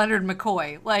Bones is Leonard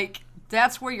McCoy. Like,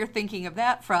 that's where you're thinking of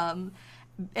that from.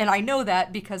 And I know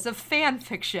that because of fan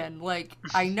fiction. Like,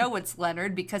 I know it's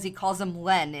Leonard because he calls him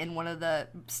Len in one of the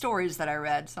stories that I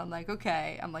read. So I'm like,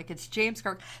 okay. I'm like, it's James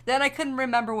Kirk. Then I couldn't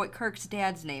remember what Kirk's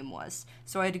dad's name was.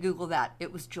 So I had to Google that.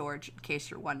 It was George, in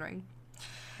case you're wondering.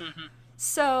 Mm-hmm.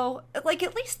 So, like,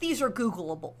 at least these are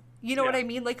Googleable. You know what I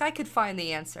mean? Like, I could find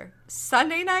the answer.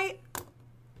 Sunday night,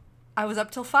 I was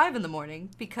up till 5 in the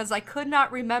morning because I could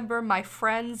not remember my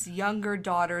friend's younger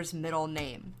daughter's middle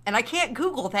name. And I can't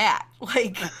Google that.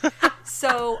 Like,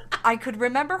 so I could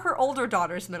remember her older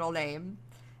daughter's middle name.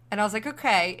 And I was like,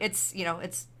 okay, it's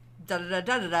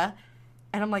da-da-da-da-da-da.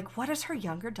 And I'm like, what is her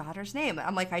younger daughter's name?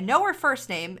 I'm like, I know her first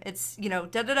name. It's,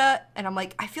 da-da-da. And I'm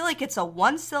like, I feel like it's a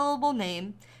one-syllable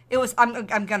name. It was, I'm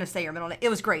going to say her middle name. It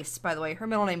was Grace, by the way. Her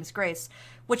middle name is Grace,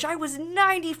 which I was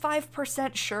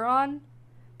 95% sure on.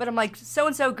 But I'm like,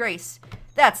 so-and-so Grace,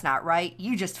 that's not right.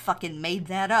 You just fucking made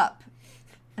that up.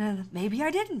 And maybe I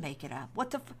didn't make it up.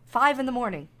 What the 5 in the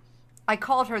morning. I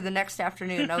called her the next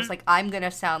afternoon. I was like, I'm going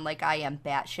to sound like I am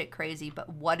batshit crazy, but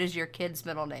what is your kid's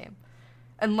middle name?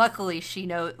 And luckily, she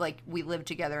knows, like, we lived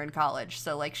together in college.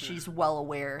 So, like, she's well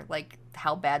aware, like,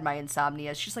 how bad my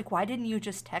insomnia is. She's like, why didn't you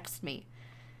just text me?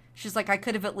 She's like, I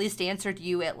could have at least answered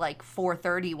you at, like,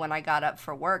 4:30 when I got up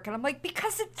for work. And I'm like,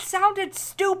 because it sounded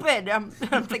stupid. I'm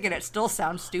thinking it still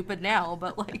sounds stupid now,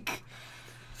 but, like...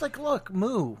 It's like, look,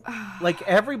 Moo, like,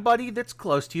 everybody that's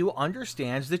close to you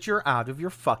understands that you're out of your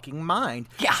fucking mind.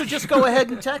 Yeah. So just go ahead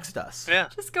and text us. Yeah.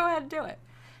 Just go ahead and do it.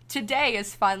 Today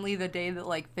is finally the day that,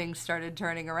 like, things started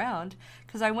turning around.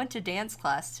 Because I went to dance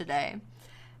class today.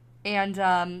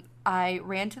 And I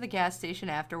ran to the gas station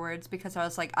afterwards because I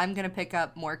was like, I'm going to pick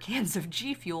up more cans of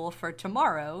G Fuel for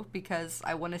tomorrow because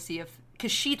I want to see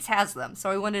because Sheetz has them. So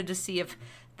I wanted to see if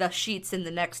the Sheetz in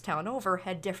the next town over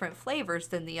had different flavors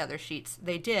than the other Sheetz.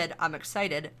 They did. I'm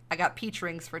excited. I got peach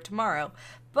rings for tomorrow.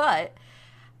 But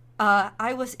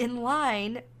I was in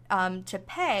line to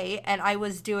pay, and I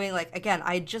was doing, like, again,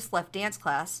 I had just left dance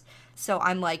class, so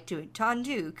I'm, like, doing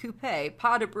tendu, coupe,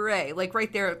 pas de bourrée, like,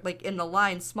 right there, like, in the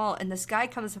line, small, and this guy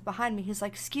comes up behind me, he's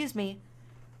like, excuse me,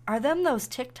 are them those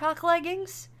TikTok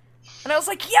leggings? And I was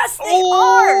like, yes, they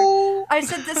are! I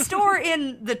said, the store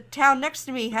in the town next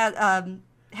to me has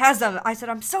them. I said,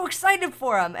 I'm so excited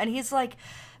for them. And he's like,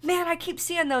 man, I keep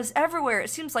seeing those everywhere. It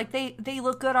seems like they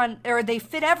look good on, or they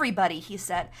fit everybody, he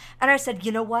said. And I said,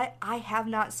 you know what? I have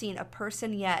not seen a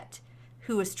person yet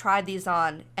who has tried these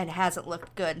on and hasn't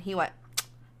looked good. And he went,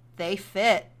 they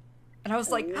fit. And I was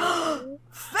like, oh,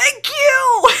 thank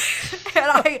you!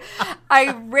 And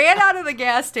I ran out of the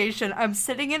gas station. I'm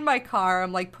sitting in my car.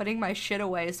 I'm, like, putting my shit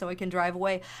away so I can drive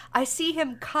away. I see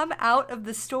him come out of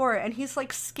the store, and he's,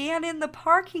 like, scanning the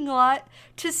parking lot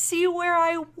to see where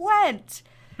I went.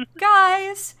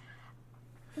 Guys,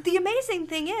 the amazing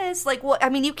thing is, like, well, I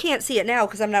mean, you can't see it now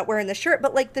because I'm not wearing the shirt,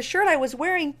 but, like, the shirt I was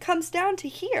wearing comes down to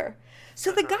here.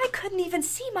 So the guy couldn't even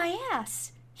see my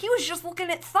ass. He was just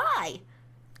looking at thigh.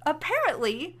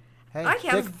 Apparently, Hey, I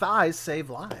have thick thighs save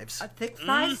lives. thick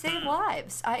thighs save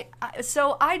lives.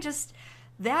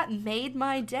 That made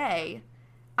my day.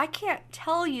 I can't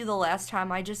tell you the last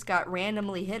time I just got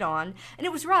randomly hit on. And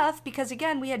it was rough because,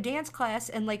 again, we had dance class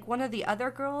and, like, one of the other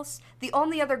girls, the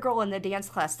only other girl in the dance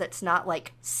class that's not,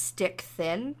 like, stick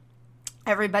thin,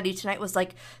 everybody tonight was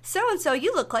like, so-and-so,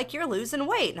 you look like you're losing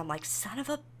weight. And I'm like, son of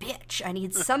a bitch, I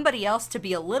need somebody else to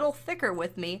be a little thicker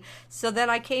with me. So then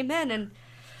I came in, and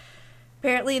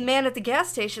apparently the man at the gas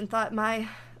station thought my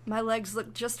legs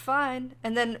looked just fine.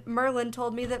 And then Merlin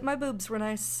told me that my boobs were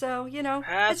nice. So, you know,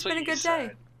 it's been a good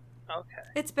day. Okay.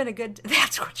 It's been a good...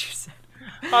 That's what you said.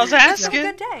 I was asking. It's been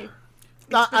a good day.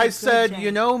 I said,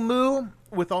 you know, Moo,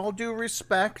 with all due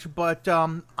respect, but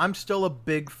I'm still a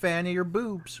big fan of your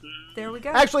boobs. There we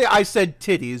go. Actually, I said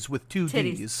titties with two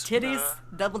Titties. D's. Titties,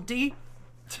 double D.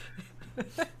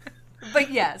 But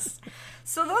yes.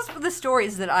 So those were the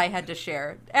stories that I had to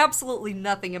share. Absolutely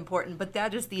nothing important, but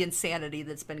that is the insanity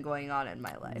that's been going on in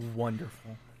my life.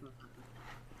 Wonderful.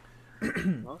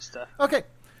 Most definitely. Okay,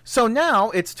 so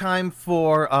now it's time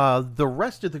for the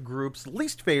rest of the group's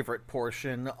least favorite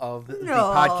portion of the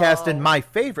podcast and my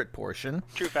favorite portion.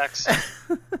 True facts.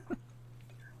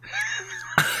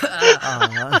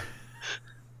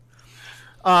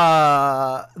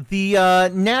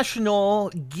 The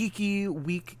National Geeky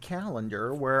Week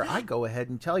calendar, where I go ahead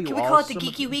and tell you Can we call it the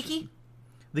Geeky Weeky?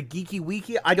 The Geeky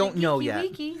Weeky? I don't know yet.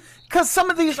 Weeky. Because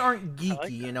some of these aren't geeky,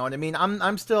 like you know what I mean?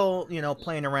 I'm still, you know,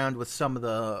 playing around with some of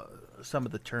the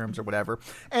terms or whatever.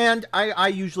 And I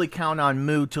usually count on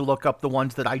Moo to look up the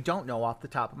ones that I don't know off the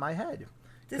top of my head.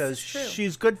 Because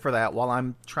she's good for that while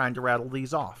I'm trying to rattle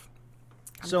these off.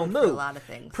 So good for a Moo, lot of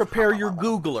things. prepare your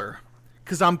Googler,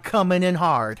 because I'm coming in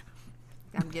hard.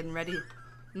 I'm getting ready.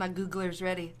 My Googler's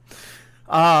ready.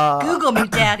 Google me,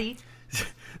 Daddy.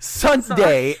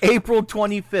 Sunday, April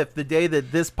 25th, the day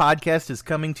that this podcast is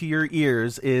coming to your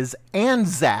ears, is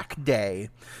Anzac Day,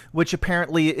 which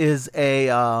apparently is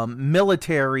a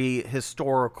military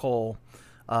historical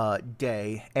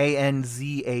day.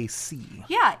 ANZAC.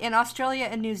 Yeah, in Australia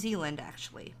and New Zealand,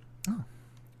 actually. Oh.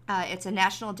 It's a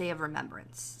national day of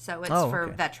remembrance. So it's for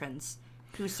veterans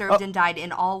who served and died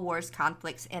in all wars,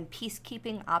 conflicts, and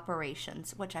peacekeeping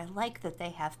operations, which I like that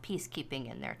they have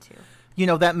peacekeeping in there, too. You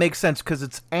know, that makes sense because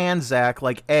it's ANZAC,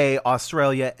 like A,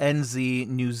 Australia, NZ,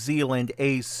 New Zealand,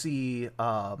 AC,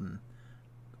 armed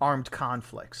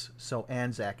conflicts. So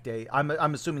Anzac Day. I'm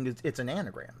assuming it's an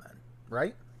anagram then,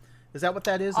 right? Is that what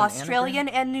that is? Australian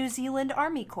and New Zealand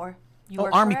Army Corps. You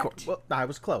are Army correct. Corps. Well, I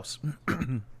was close.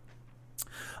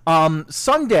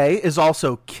 Sunday is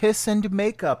also Kiss and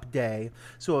Makeup Day.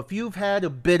 So if you've had a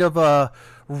bit of a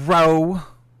row,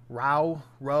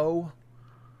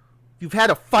 you've had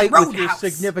a fight with your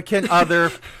significant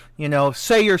other, you know,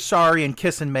 say you're sorry and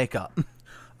kiss and make up.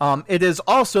 It is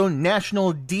also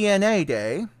National DNA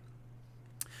Day,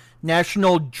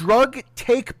 National Drug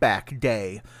Take-Back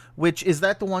Day, which is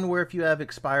that the one where if you have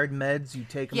expired meds, you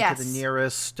take them to the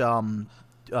nearest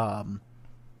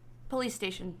police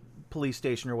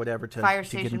station or whatever to fire to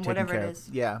station, get them taken whatever care it of. is.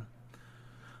 Yeah.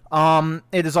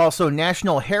 It is also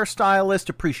National Hairstylist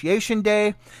Appreciation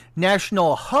Day,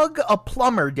 National Hug a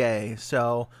Plumber Day.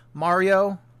 So,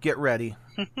 Mario, get ready.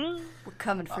 We're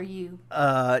coming for you.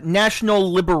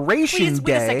 National Liberation Please,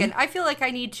 Day. wait a second. I feel like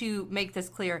I need to make this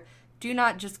clear. Do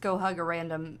not just go hug a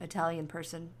random Italian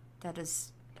person. That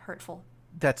is hurtful.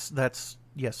 That's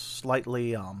yes,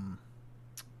 slightly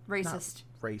Racist.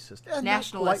 racist.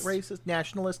 Nationalist. Not quite racist.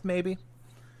 Nationalist, maybe.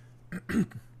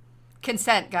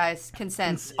 Consent, guys.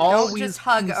 Consent. Always Don't just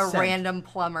hug consent. a random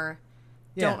plumber.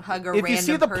 Yeah. Don't hug a If random you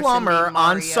see the person plumber named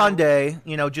on Mario. Sunday,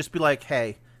 just be like,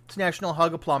 hey, it's National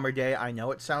Hug a Plumber Day. I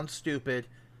know it sounds stupid.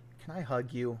 Can I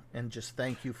hug you and just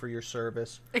thank you for your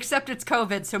service? Except it's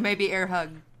COVID, so maybe air hug.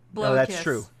 Blow No, a that's kiss.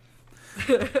 true.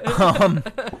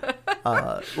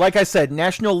 Like I said,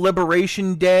 National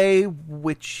Liberation Day,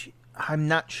 which I'm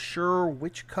not sure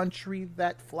which country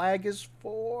that flag is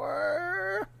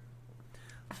for.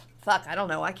 Fuck, I don't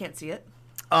know. I can't see it.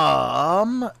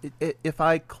 If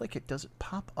I click it, does it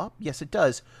pop up? Yes, it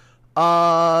does.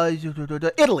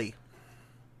 Italy.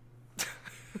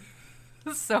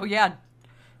 So, yeah.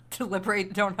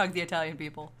 Deliberate, don't hug the Italian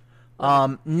people.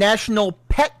 National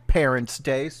Pet Parents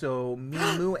Day, so me,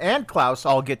 Moo, and Klaus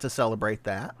all get to celebrate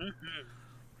that.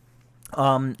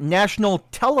 National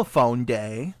Telephone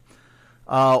Day,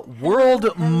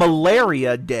 World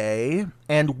Malaria Day,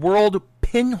 and World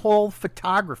Pinhole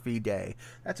Photography Day.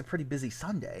 That's a pretty busy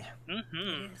Sunday.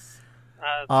 Yes.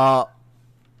 Go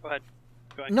ahead.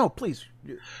 No, please.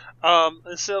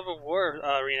 The Civil War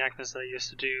reenactments that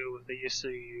they used to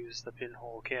use the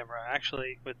pinhole camera,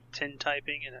 actually, with tin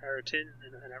typing and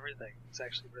everything. It's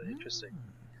actually really interesting.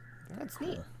 That's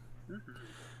neat.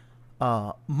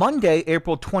 Monday,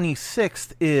 April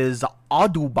 26th is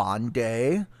Audubon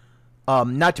Day.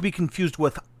 Not to be confused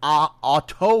with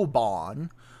Autobahn,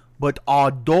 but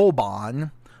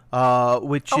Audubon,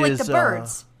 which like is... the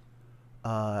birds.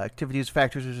 Activities,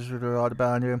 factors,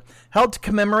 Audubon, held to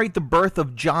commemorate the birth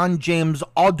of John James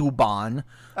Audubon,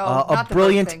 a not the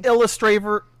brilliant birthing.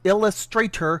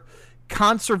 illustrator,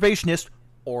 conservationist,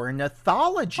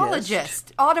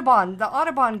 ornithologist. Audubon. The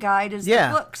Audubon Guide is the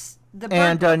books. The bird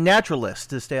and book.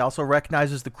 naturalist. This day also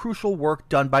recognizes the crucial work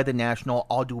done by the National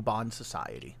Audubon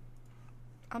Society.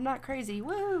 I'm not crazy.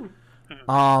 Woo!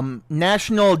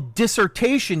 National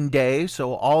Dissertation Day,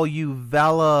 so all you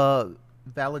valedictorians,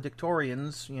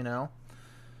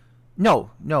 No,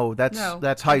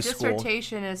 that's high school.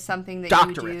 Dissertation is something that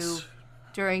Doctorates.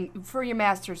 you do for your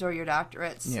masters or your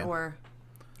doctorates, or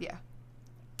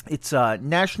It's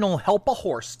National Help a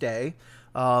Horse Day.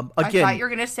 Again, I thought you were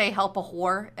gonna say help a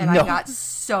whore, and No. I got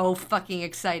so fucking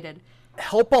excited.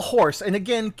 help a horse, and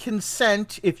again,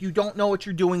 consent. If you don't know what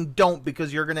you're doing, don't,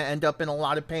 because you're going to end up in a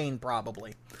lot of pain,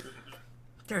 probably.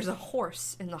 There's a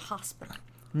horse in the hospital.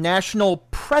 National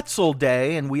Pretzel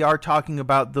Day, and we are talking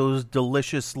about those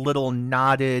delicious little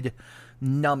knotted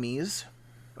nummies.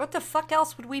 What the fuck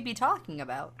else would we be talking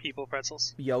about? People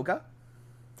pretzels. Yoga?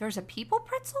 There's a people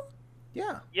pretzel?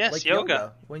 Yeah. Yes, like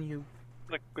yoga. When you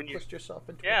Like when you twist yourself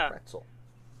into a pretzel.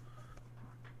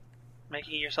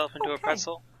 making yourself into a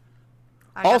pretzel.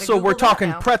 I gotta Also, we're Google that talking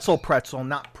now. pretzel,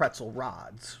 not pretzel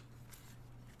rods.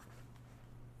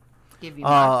 Give you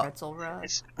my pretzel rod.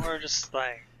 We're just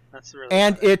slang. That's really.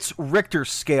 And funny. it's Richter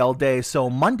scale day, so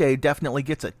Monday definitely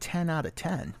gets a 10 out of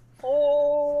 10.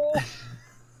 Oh.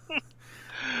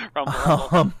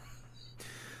 Rumble.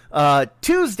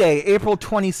 Tuesday, April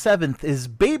 27th is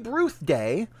Babe Ruth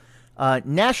Day.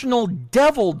 National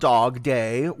Devil Dog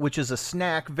Day, which is a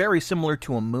snack very similar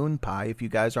to a moon pie, if you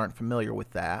guys aren't familiar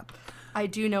with that. I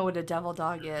do know what a devil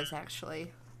dog is,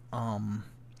 actually.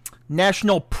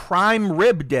 National Prime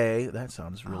Rib Day. That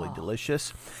sounds really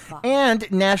delicious.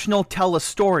 And National Tell a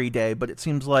Story Day, but it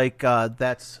seems like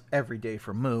that's every day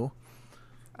for Moo.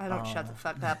 I don't shut the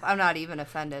fuck up. I'm not even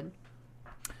offended.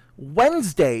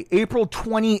 Wednesday, April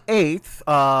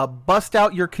 28th, bust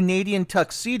out your Canadian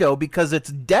tuxedo because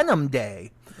it's Denim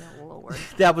Day. Yeah, Lord.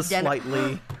 That was Denim.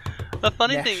 slightly... The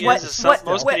funny thing is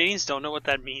most Canadians don't know what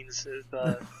that means. Is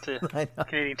the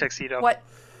Canadian tuxedo. What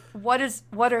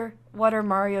are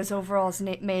Mario's overalls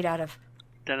made out of?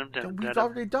 Denim. We've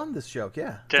already done this joke,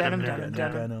 yeah.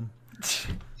 Denim.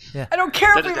 Yeah. I don't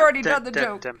care if we've already done the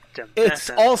joke.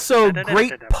 It's also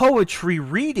Great Poetry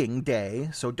Reading Day,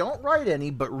 so don't write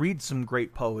any, but read some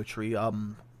great poetry.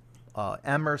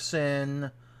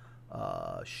 Emerson,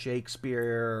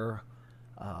 Shakespeare,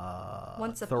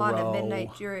 Once Thoreau. upon a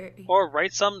midnight jury. Or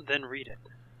write some, then read it.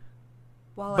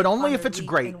 But only if it's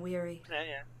great. And weary.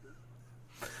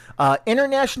 Yeah.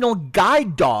 International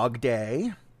Guide Dog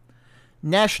Day,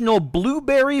 National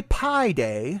Blueberry Pie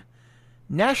Day,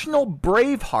 National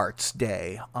Bravehearts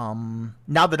Day.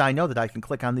 Now that I know that I can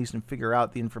click on these and figure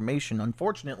out the information,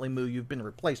 unfortunately, Moo, you've been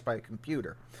replaced by a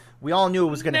computer. We all knew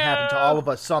it was going to happen to all of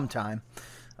us sometime.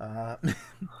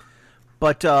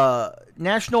 But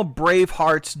National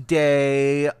Bravehearts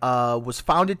Day was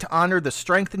founded to honor the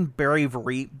strength and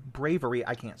bravery,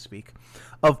 I can't speak,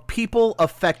 of people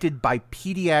affected by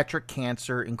pediatric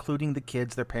cancer, including the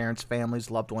kids, their parents, families,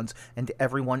 loved ones, and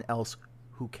everyone else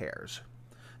who cares.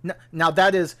 Now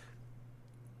that is,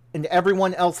 and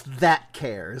everyone else that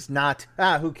cares, not,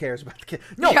 who cares about the kid.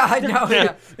 No. Yeah, I know.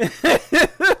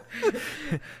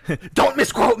 Yeah. Don't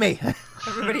misquote me.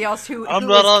 Everybody else who I'm who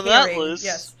not is on that caring. list.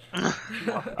 Yes.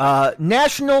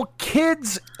 National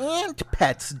Kids and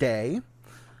Pets Day.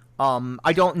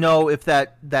 I don't know if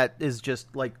that is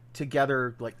just like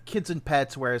together, like kids and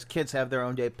pets, whereas kids have their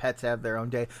own day, pets have their own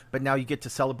day, but now you get to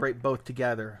celebrate both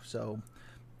together. So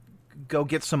go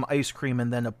get some ice cream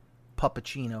and then a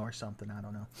puppuccino or something. I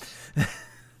don't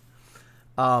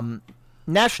know.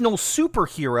 National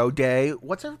Superhero Day.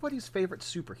 What's everybody's favorite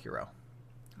superhero?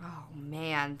 Oh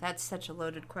man, that's such a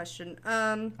loaded question.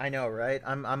 I know, right?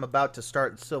 I'm about to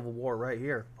start Civil War right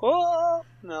here. Oh,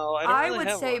 no, I don't really would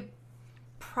have say one.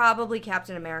 probably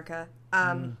Captain America.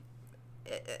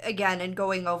 Again, and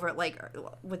going over it like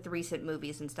with the recent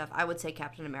movies and stuff, I would say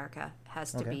Captain America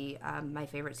has to be my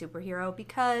favorite superhero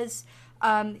because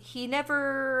he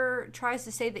never tries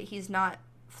to say that he's not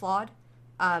flawed.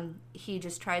 He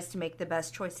just tries to make the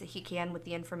best choice that he can with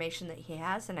the information that he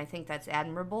has, and I think that's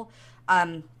admirable.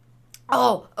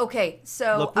 Okay.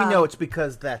 So look, we know it's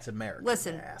because that's American.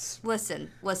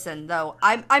 Listen. Though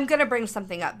I'm gonna bring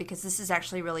something up because this is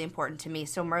actually really important to me.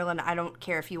 So Merlin, I don't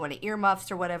care if you want to earmuffs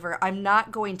or whatever. I'm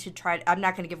not going to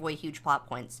give away huge plot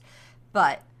points,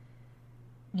 but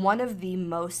one of the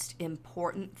most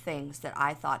important things that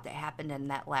I thought that happened in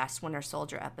that last Winter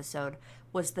Soldier episode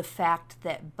was the fact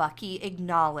that Bucky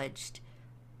acknowledged,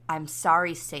 "I'm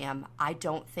sorry, Sam. I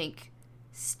don't think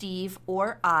Steve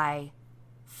or I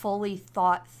fully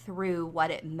thought through what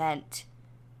it meant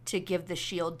to give the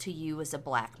shield to you as a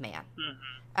black man." Mm-hmm.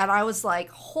 And I was like,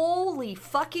 holy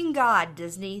fucking God,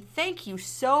 Disney, thank you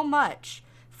so much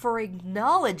for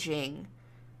acknowledging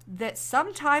that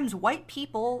sometimes white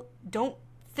people don't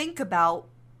think about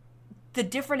the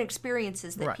different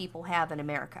experiences that people have in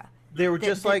America. They were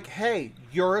just like, hey,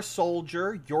 you're a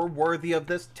soldier, you're worthy of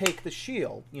this, take the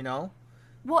shield, you know?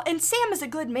 Well, and Sam is a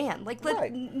good man. Like,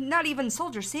 not even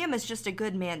soldier. Sam is just a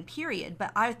good man, period.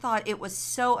 But I thought it was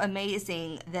so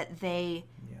amazing that they...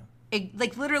 Yeah.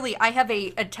 Like, literally, I have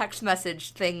a text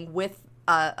message thing with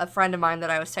a friend of mine that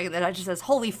I was texting that just says,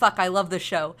 "Holy fuck, I love the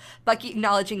show." Bucky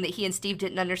acknowledging that he and Steve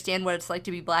didn't understand what it's like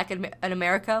to be black in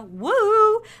America.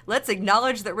 Woo! Let's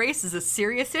acknowledge that race is a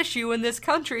serious issue in this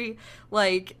country.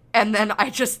 Like, and then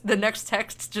the next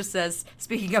text just says,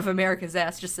 speaking of America's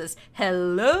ass, just says,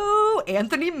 "Hello,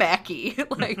 Anthony Mackie."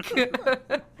 Like,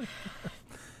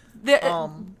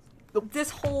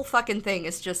 this whole fucking thing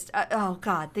is just, oh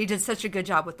God, they did such a good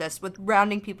job with this, with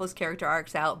rounding people's character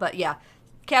arcs out. But yeah,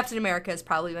 Captain America is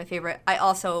probably my favorite. I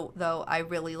also, though, I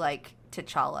really like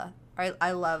T'Challa.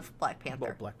 I love Black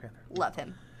Panther. Black Panther. Love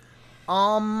him.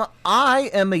 I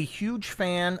am a huge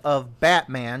fan of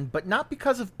Batman, but not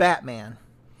because of Batman.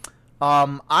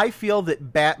 I feel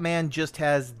that Batman just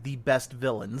has the best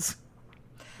villains.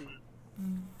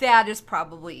 That is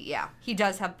probably, yeah. He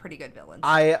does have pretty good villains.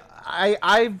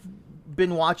 I've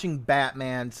been watching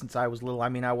Batman since I was little. I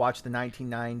mean, I watched the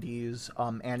 1990s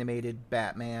animated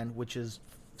Batman, which is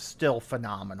still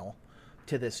phenomenal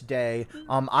to this day.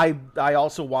 I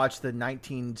also watched the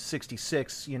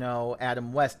 1966,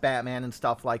 Adam West Batman and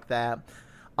stuff like that.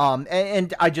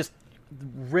 And I just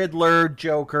Riddler,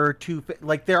 Joker,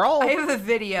 like they're all. I have a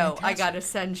video fantastic. I gotta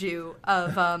send you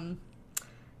of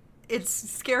it's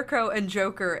Scarecrow and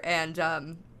Joker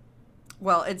and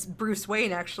well, it's Bruce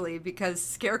Wayne, actually, because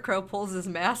Scarecrow pulls his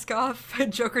mask off,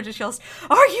 and Joker just yells,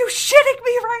 "Are you shitting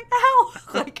me right now?"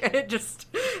 Like, and it just...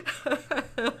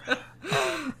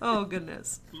 oh,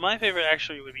 goodness. My favorite,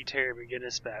 actually, would be Terry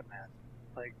McGinnis Batman.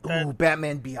 Like, ooh,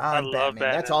 Batman Beyond. I love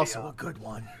Batman. That's also Beyond. a good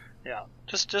one. Yeah.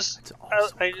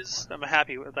 I'm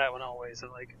happy with that one always.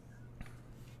 I'm like,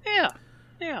 yeah,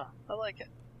 I like it.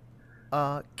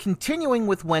 Continuing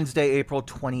with Wednesday, April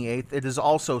 28th, it is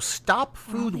also Stop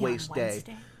Food Waste Day.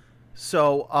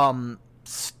 So,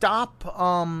 stop,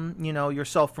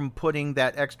 yourself from putting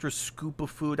that extra scoop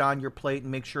of food on your plate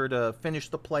and make sure to finish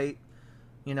the plate,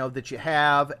 that you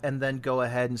have, and then go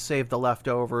ahead and save the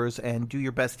leftovers and do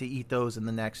your best to eat those in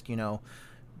the next, 2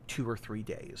 or 3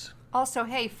 days. Also,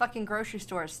 hey, fucking grocery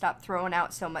stores, stop throwing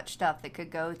out so much stuff that could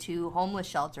go to homeless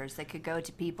shelters, that could go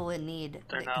to people in need.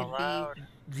 They're not allowed.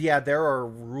 Yeah, there are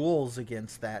rules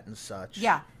against that and such.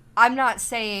 Yeah, I'm not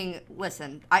saying,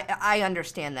 listen, I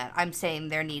understand that. I'm saying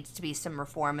there needs to be some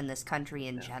reform in this country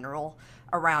in general.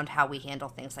 around how we handle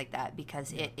things like that,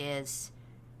 because it is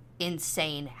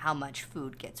insane how much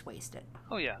food gets wasted.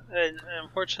 Oh yeah, and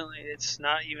unfortunately, it's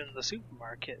not even the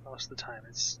supermarket most of the time.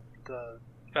 It's the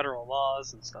federal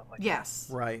laws and stuff like Yes.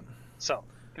 Right. that. So,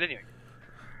 continuing.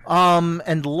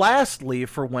 And lastly,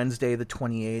 for Wednesday the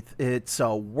 28th, it's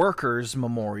Workers'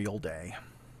 Memorial Day.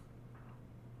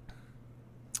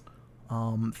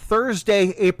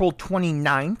 Thursday, April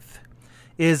 29th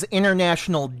is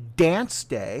International Dance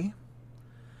Day.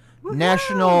 Woo-hoo!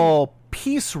 National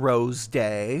Peace Rose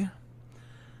Day.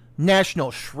 National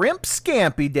Shrimp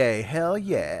Scampi Day. Hell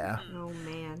yeah. Oh,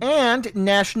 man. And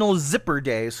National Zipper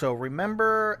Day. So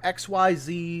remember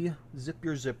XYZ, zip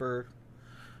your zipper.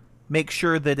 Make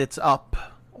sure that it's up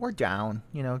or down.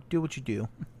 You know, do what you do.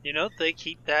 You know, they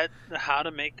keep that, how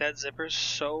to make that zipper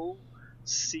so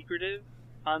secretive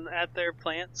at their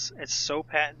plants. It's so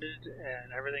patented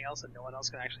and everything else that no one else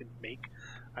can actually make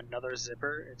another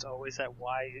zipper. It's always that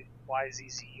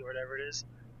YZZ or whatever it is.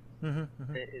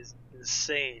 Mm-hmm. It is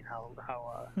insane how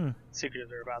secretive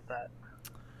they're about that.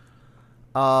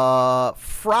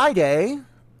 Friday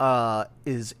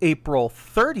is April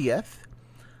 30th.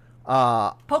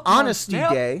 Honesty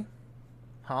Snap. Day.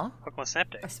 Huh? Pokemon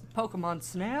Snap Day. Pokemon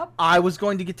Snap? I was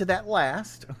going to get to that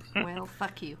last. Well,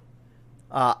 fuck you.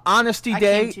 Honesty I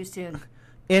Day. came too soon.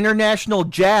 International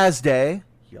Jazz Day.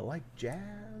 You like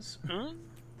jazz? Hmm?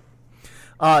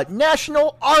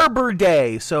 National Arbor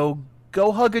Day. So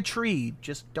go hug a tree.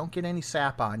 Just don't get any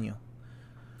sap on you.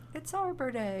 It's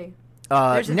Arbor Day.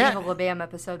 There's a na- Diva LaBam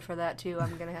episode for that, too,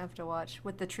 I'm going to have to watch,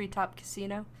 with the Treetop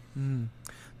Casino.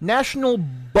 National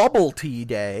Bubble Tea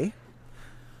Day.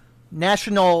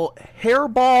 National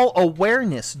Hairball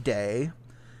Awareness Day.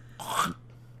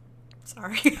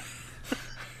 Sorry.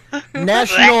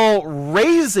 National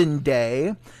Raisin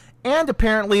Day. And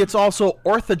apparently it's also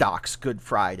Orthodox Good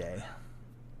Friday.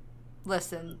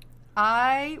 Listen,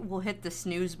 I will hit the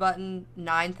snooze button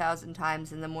 9,000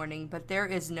 times in the morning, but there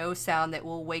is no sound that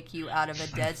will wake you out of a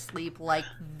dead sleep like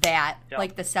that. Yep.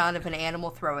 Like the sound of an animal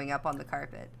throwing up on the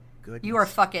carpet. Goodness. You are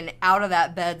fucking out of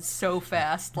that bed so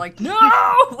fast. Like, no!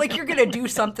 Like you're going to do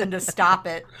something to stop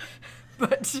it.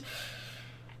 But...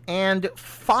 And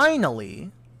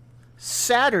finally,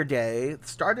 Saturday,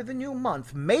 start of the new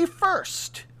month, May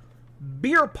 1st,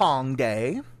 Beer Pong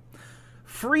Day.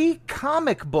 Free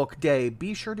Comic Book Day.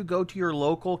 Be sure to go to your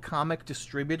local comic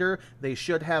distributor. They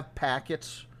should have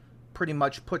packets pretty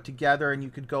much put together, and you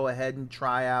could go ahead and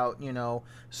try out, you know,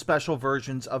 special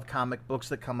versions of comic books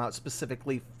that come out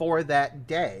specifically for that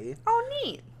day. Oh,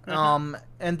 neat.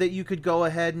 And that you could go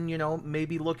ahead and, you know,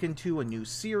 maybe look into a new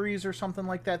series or something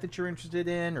like that you're interested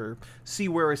in, or see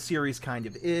where a series kind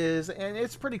of is, and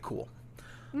it's pretty cool.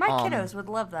 My kiddos would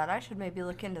love that. I should maybe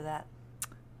look into that.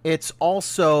 It's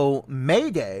also May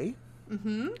Day,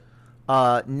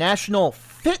 National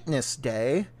Fitness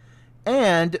Day,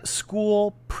 and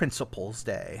School Principals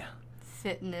Day.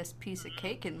 Fitness piece of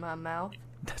cake in my mouth.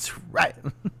 That's right.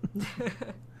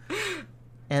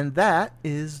 And that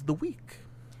is the week.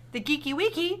 The Geeky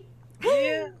Weeky.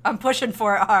 Yeah. I'm pushing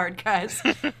for it hard, guys.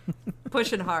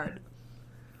 Pushing hard.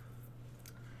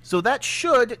 So that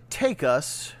should take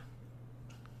us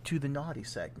to the naughty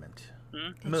segment.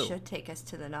 It should take us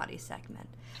to the naughty segment.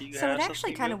 Do you So have it actually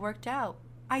something kind of good? worked out.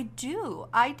 I do.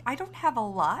 I don't have a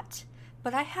lot,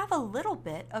 but I have a little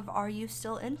bit of Are You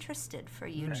Still Interested for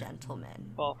you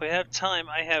gentlemen. Well, if we have time,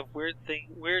 I have weird,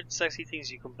 sexy things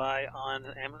you can buy on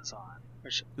Amazon.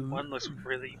 Which one looks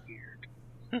really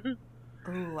weird.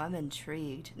 Ooh, I'm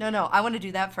intrigued. No, I want to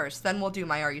do that first. Then we'll do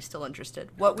my Are You Still Interested?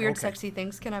 What weird, sexy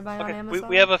things can I buy on Amazon?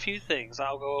 We have a few things.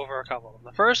 I'll go over a couple of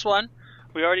them. The first one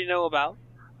we already know about,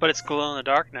 but it's glow in the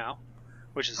dark now,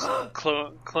 which is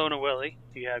Clone a Willy.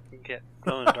 You can get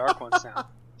glow in the dark ones now.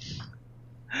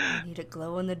 I need a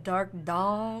glow in the dark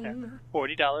dong. Yeah.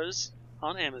 $40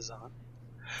 on Amazon.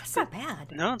 That's not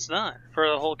bad. No, it's not. For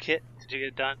the whole kit to get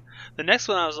it done. The next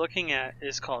one I was looking at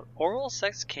is called Oral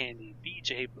Sex Candy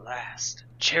BJ Blast.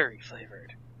 Cherry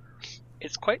flavored.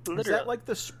 It's quite literal. Is that like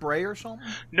the spray or something?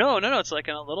 No. It's like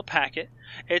in a little packet.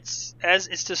 It's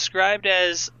described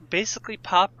as basically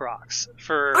Pop Rocks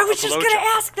for I was a just blowjob. going to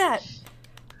ask that.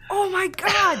 Oh my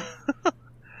god.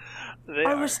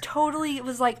 I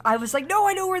was like, no,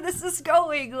 I know where this is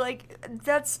going. Like,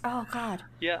 that's, oh god.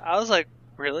 Yeah, I was like,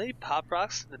 really? Pop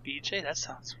Rocks and the BJ? That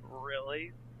sounds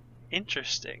really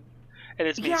interesting. And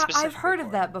it's made Yeah, specifically I've heard of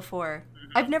for that before.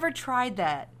 I've never tried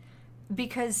that.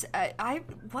 Because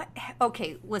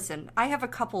okay, listen, I have a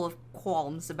couple of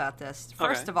qualms about this.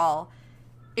 First of all,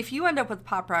 if you end up with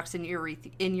Pop Rocks in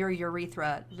your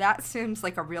urethra, that seems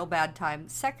like a real bad time.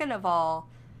 Second of all,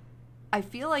 I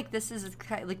feel like this is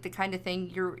like the kind of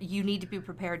thing you need to be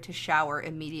prepared to shower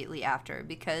immediately after,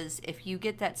 because if you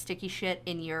get that sticky shit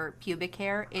in your pubic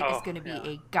hair, it is going to be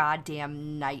a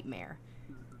goddamn nightmare.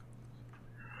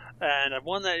 And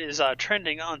one that is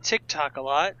trending on TikTok a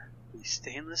lot, the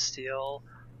stainless steel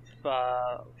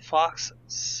Fox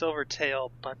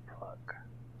Silvertail butt plug.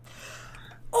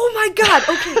 Oh my god,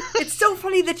 okay. It's so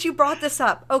funny that you brought this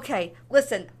up. Okay,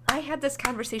 listen, I had this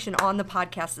conversation on the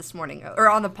podcast this morning, or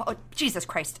on the, Jesus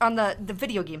Christ, on the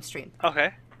video game stream.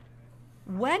 Okay.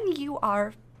 When you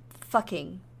are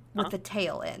fucking with the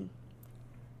tail in,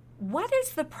 what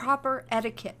is the proper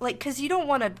etiquette? Like, because you don't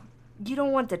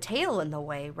want the tail in the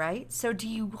way, right? So do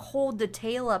you hold the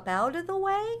tail up out of the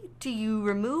way? Do you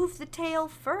remove the tail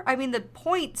first? I mean, the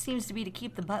point seems to be to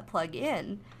keep the butt plug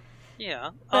in. Yeah.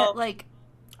 But, like,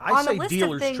 I on say a list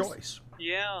dealer's of things, choice.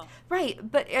 Yeah. Right,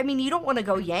 but, I mean, you don't want to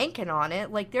go yanking on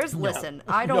it. Like, listen,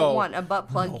 I don't want a butt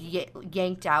plug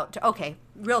yanked out. Okay,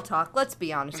 real talk. Let's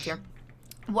be honest here.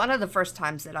 One of the first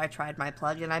times that I tried my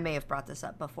plug, and I may have brought this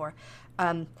up before,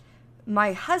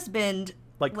 my husband...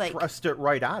 Like thrust it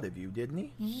right out of you, didn't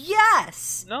he?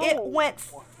 Yes! No. It went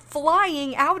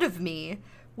flying out of me,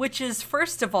 which is,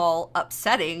 first of all,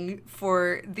 upsetting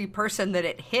for the person that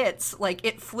it hits. Like,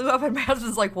 it flew up and my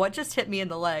husband's like, what just hit me in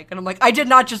the leg? And I'm like, I did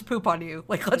not just poop on you.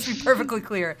 Like, let's be perfectly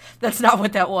clear. That's not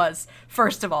what that was,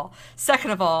 first of all. Second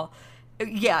of all,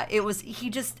 yeah, it was,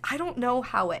 I don't know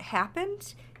how it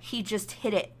happened. He just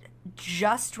hit it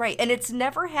just right. And it's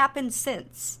never happened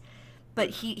since. But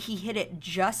he hit it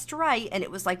just right, and it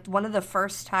was like one of the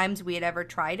first times we had ever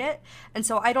tried it. And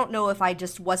so I don't know if I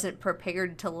just wasn't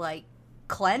prepared to, like,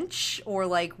 clench or,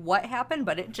 like, what happened,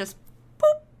 but it just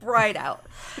boop right out.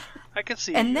 I can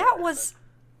see. And that was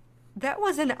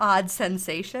an odd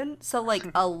sensation. So, like,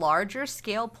 a larger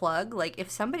scale plug, like,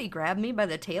 if somebody grabbed me by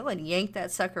the tail and yanked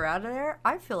that sucker out of there,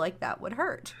 I feel like that would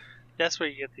hurt. That's where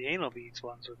you get the anal beads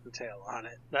ones with the tail on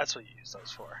it. That's what you use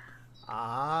those for.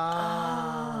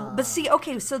 Ah. But see,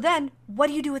 okay, so then what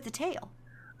do you do with the tail?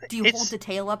 Do you hold the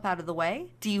tail up out of the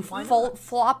way? Do you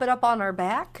flop it up on our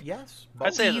back? Yes.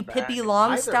 I'd say do you Pippi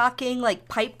Longstocking, like,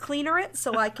 pipe cleaner it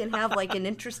so I can have, like, an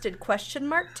interested question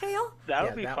mark tail? That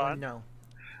would be that fun. One, no.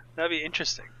 That'd be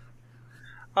interesting.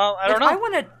 I don't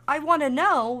know. I want to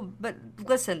know, but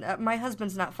listen, my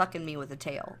husband's not fucking me with a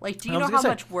tail. Like, do you know how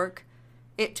much work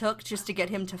it took just to get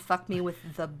him to fuck me with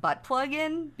the butt plug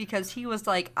in? Because he was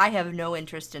like, I have no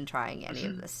interest in trying any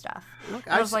of this stuff. Look,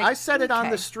 I I said it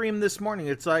on the stream this morning.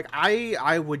 It's like,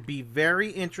 I would be very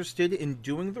interested in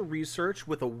doing the research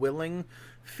with a willing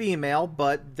female,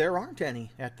 but there aren't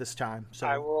any at this time. So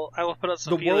I will put up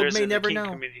some feelers in the kink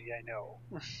community I know.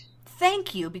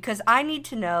 Thank you, because I need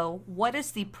to know what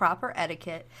is the proper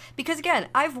etiquette. Because, again,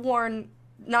 I've worn...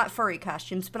 not furry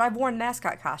costumes, but I've worn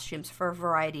mascot costumes for a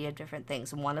variety of different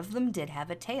things. And one of them did have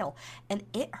a tail, and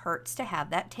it hurts to have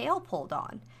that tail pulled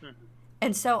on. Mm-hmm.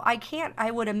 And so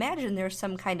I would imagine there's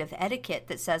some kind of etiquette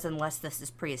that says unless this is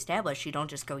pre-established, you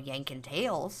don't just go yanking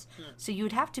tails. So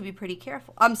you'd have to be pretty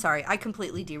careful. I'm sorry, I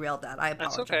completely derailed that. I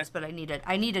apologize, okay. But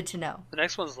I needed to know. The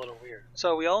next one's a little weird.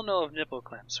 So we all know of nipple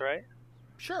clamps, right?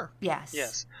 Sure. Yes.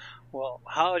 Yes. Well,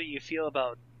 how do you feel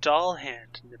about doll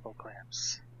hand nipple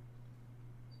clamps?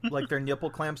 Like they're nipple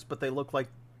clamps, but they look like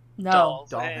doll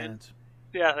hands.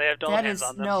 Yeah, they have doll hands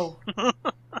on them. No.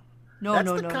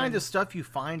 That's the kind of stuff you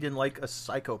find in like a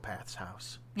psychopath's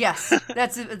house. Yes,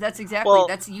 that's exactly. Well,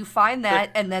 you find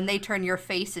that, and then they turn your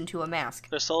face into a mask.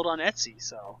 They're sold on Etsy,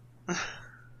 so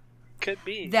could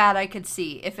be. That I could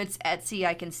see. If it's Etsy,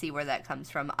 I can see where that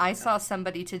comes from. I saw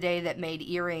somebody today that made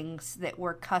earrings that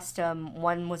were custom.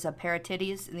 One was a pair of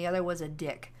titties, and the other was a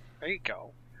dick. There you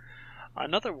go.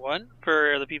 Another one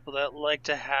for the people that like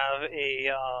to have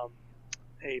a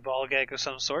ball gag of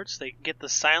some sorts, they can get the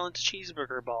silent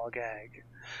cheeseburger ball gag.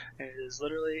 It is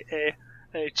literally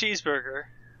a cheeseburger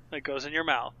that goes in your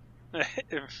mouth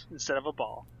instead of a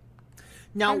ball.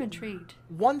 Now, I'm intrigued.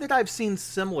 One that I've seen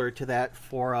similar to that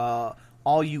for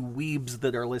all you weebs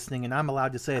that are listening, and I'm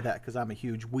allowed to say that because I'm a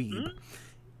huge weeb,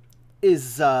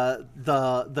 is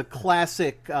the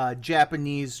classic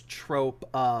Japanese trope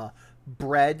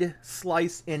bread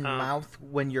slice in mouth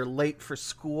when you're late for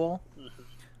school.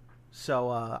 So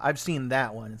I've seen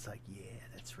that one. It's like, yeah,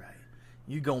 that's right.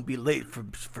 You're going to be late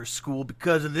for school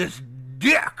because of this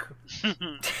dick.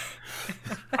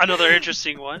 Another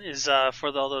interesting one is for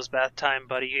all those Bath Time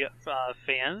Buddy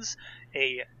fans,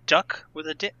 a duck with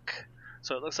a dick.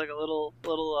 So it looks like a little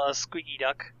squeaky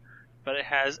duck, but it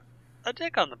has a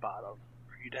dick on the bottom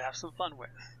for you to have some fun with.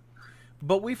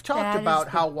 But we've talked about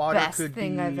how water could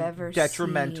be I've ever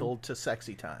detrimental seen. to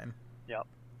sexy time. Yep.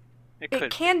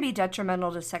 It can be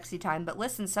detrimental to sexy time, but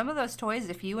listen, some of those toys,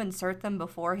 if you insert them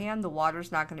beforehand, the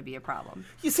water's not going to be a problem.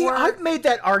 You see, I've made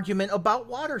that argument about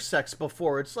water sex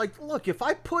before. It's like, look, if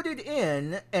I put it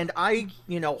in and I,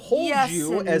 hold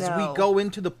you as we go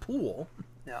into the pool.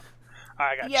 Yeah.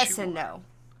 I got yes two and more. no.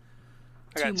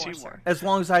 I got two more. As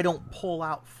long as I don't pull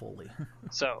out fully.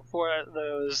 So, for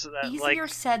those that Easier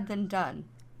said than done.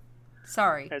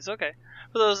 Sorry. It's okay.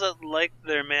 For those that like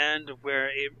their man to wear,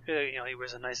 he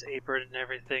wears a nice apron and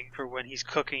everything for when he's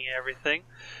cooking and everything.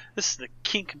 This is the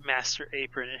Kink Master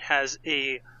apron. It has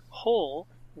a hole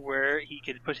where he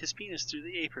can put his penis through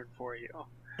the apron for you.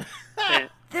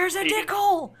 There's a dick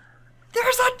hole!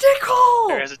 There's a dick hole!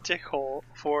 There's a dick hole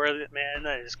for the man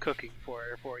that is cooking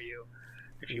for you.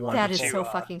 If you want that is to, so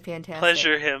fucking fantastic.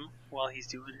 Pleasure him while he's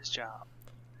doing his job.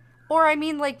 Or, I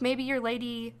mean, like, maybe your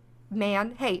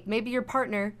maybe your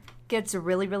partner gets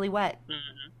really, really wet.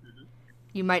 Mm-hmm.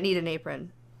 You might need an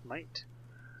apron. Might.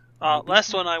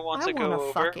 Last one I want to go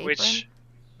over,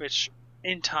 which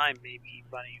in time maybe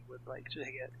Bunny would like to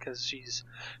get, because she's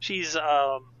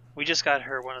we just got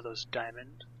her one of those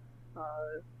diamond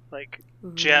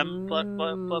gem blood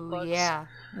plugs. Yeah.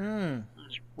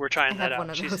 We're trying that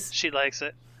out. She likes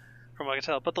it, from what I can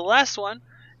tell. But the last one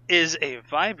is a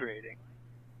vibrating,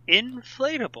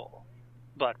 inflatable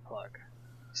butt plug.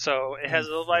 So it has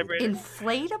a vibrator.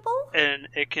 Inflatable? And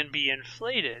it can be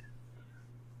inflated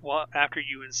after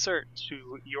you insert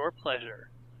to your pleasure.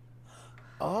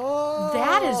 Oh,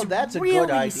 that's really a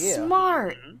good idea.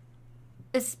 Smart. Mm-hmm.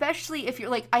 Especially if you're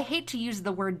like, I hate to use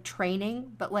the word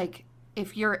training, but like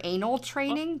if you're anal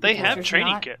training, they have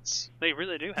training kits. They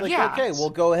really do have. Okay, we'll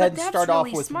go ahead and start off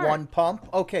with one pump.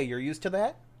 Okay, you're used to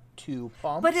that. 2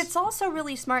 pumps. But it's also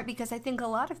really smart because I think a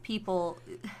lot of people.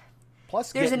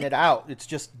 Plus, getting it out, it's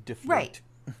just different. Right.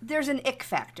 There's an ick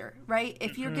factor, right?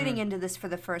 If you're getting into this for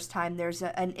the first time, there's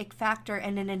an ick factor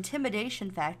and an intimidation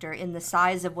factor in the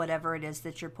size of whatever it is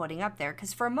that you're putting up there.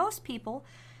 Because for most people,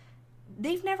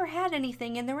 they've never had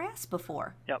anything in their ass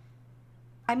before. Yep.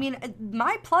 I mean,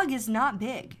 my plug is not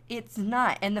big. It's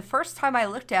not. And the first time I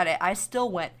looked at it, I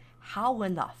still went, how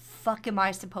in the fuck am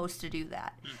I supposed to do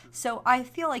that? Mm-hmm. So I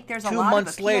feel like there's a lot of appeal, 2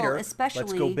 months later, especially...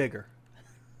 let's go bigger.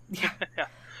 Yeah.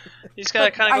 You just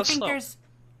gotta kind of go slow.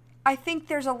 I think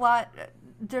there's a lot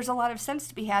of sense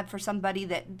to be had for somebody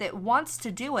that wants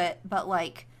to do it, but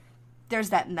like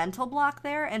there's that mental block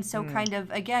there, and so kind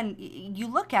of again you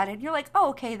look at it and you're like, oh,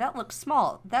 okay, that looks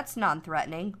small, that's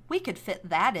non-threatening, we could fit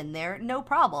that in there, no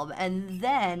problem. And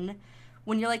then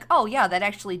when you're like, oh yeah, that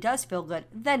actually does feel good,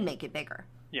 then make it bigger.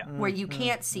 Yeah. Where you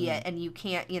can't see it and you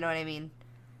can't, you know what I mean?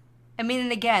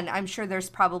 And again, I'm sure there's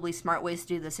probably smart ways to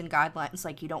do this in guidelines.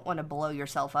 Like, you don't want to blow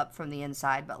yourself up from the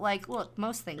inside. But, like, look,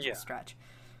 most things will stretch.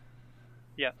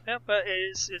 Yeah, but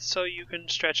it's so you can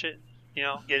stretch it,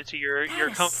 get it to your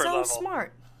comfort level. That's so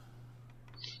smart.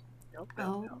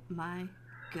 My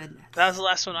goodness. That was the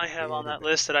last one I have on that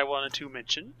list that I wanted to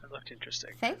mention. It looked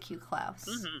interesting. Thank you, Klaus.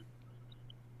 Mm-hmm.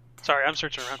 Sorry, I'm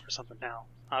searching around for something now.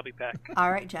 I'll be back.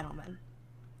 All right, gentlemen.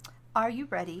 Are you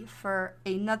ready for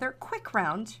another quick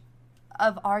round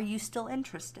of Are You Still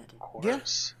Interested? Of course.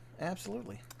 Yes,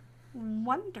 absolutely.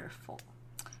 Wonderful.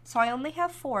 So I only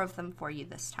have 4 of them for you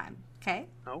this time, okay?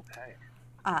 Okay.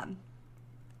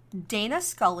 Dana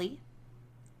Scully,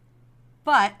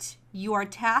 but you are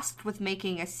tasked with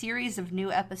making a series of new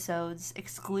episodes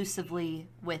exclusively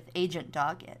with Agent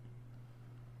Doggett.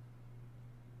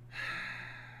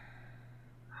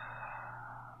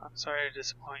 I'm sorry to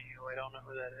disappoint you. I don't know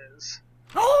who that is.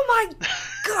 Oh my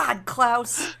God,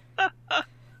 Klaus!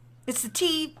 It's the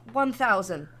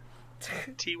T-1000.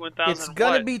 T-1000. It's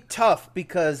gonna be tough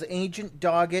because Agent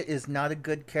Doggett is not a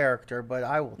good character, but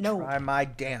I will try my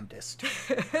damnedest.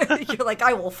 You're like,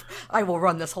 I will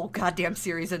run this whole goddamn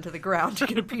series into the ground to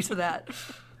get a piece of that.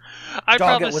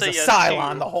 Doggett was a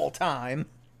Cylon the whole time.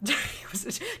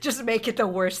 Just make it the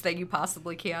worst thing you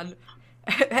possibly can.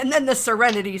 And then the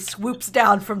Serenity swoops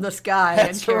down from the sky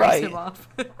and carries him off.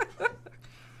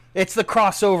 It's the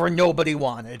crossover nobody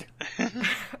wanted.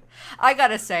 I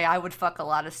gotta say, I would fuck a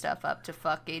lot of stuff up to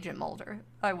fuck Agent Mulder.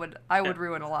 I would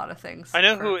ruin a lot of things. I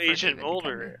know who Agent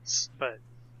Mulder is, but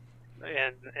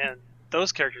and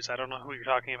those characters, I don't know who you're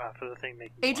talking about for the thing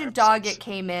making. Agent Doggett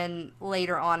came in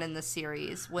later on in the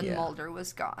series when Mulder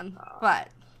was gone, but.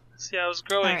 See, I was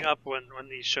growing up when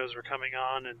these shows were coming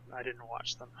on, and I didn't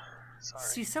watch them. Sorry.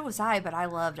 See, so was I, but I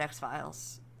loved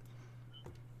X-Files.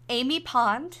 Amy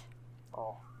Pond.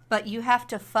 Oh. But you have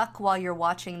to fuck while you're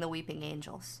watching The Weeping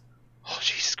Angels. Oh,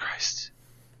 Jesus Christ.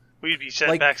 We'd be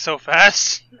sent back so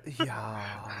fast.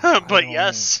 Yeah. But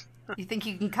yes. You think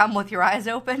you can come with your eyes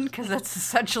open? Because that's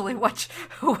essentially what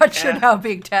you're now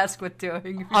being tasked with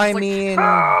doing. I mean,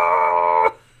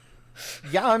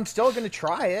 yeah, I'm still going to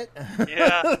try it.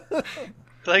 Yeah.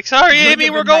 Like, sorry, Amy,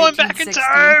 we're going back in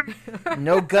time.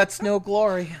 No guts, no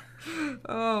glory.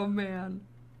 Oh, man.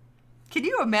 Can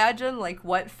you imagine, like,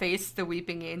 what face the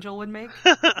Weeping Angel would make?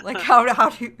 Like, how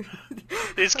do you...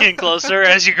 It's getting closer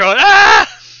as you're going,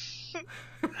 ah!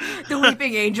 The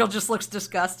Weeping Angel just looks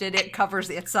disgusted. It covers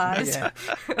its eyes. Yeah.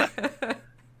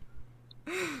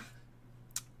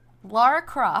 Lara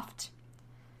Croft,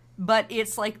 but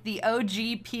it's like the OG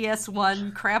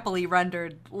PS1 crappily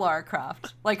rendered Lara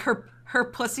Croft. Like, her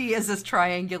pussy is as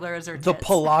triangular as her tits. The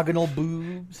polygonal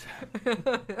boobs.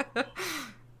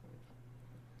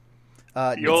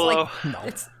 YOLO.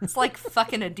 It's like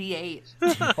fucking a D8.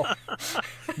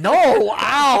 No,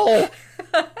 ow!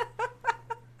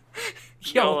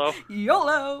 YOLO.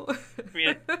 I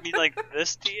mean, like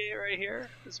this DA right here?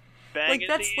 This banging Like,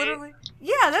 that's DA? literally...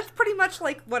 Yeah, that's pretty much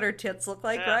like what her tits look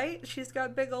like, Yeah. right? She's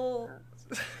got big ol'...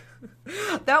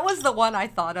 That was the one I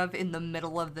thought of in the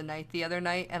middle of the night the other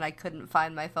night, and I couldn't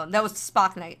find my phone. That was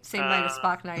Spock night. Same night as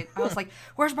Spock night. I was like,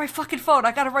 where's my fucking phone?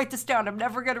 I gotta write this down. I'm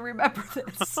never gonna remember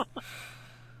this.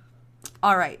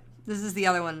 All right. This is the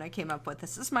other one I came up with.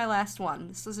 This is my last one.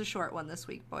 This is a short one this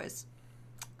week, boys.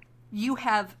 You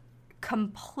have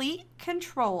complete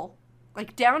control,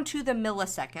 like down to the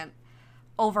millisecond,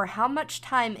 over how much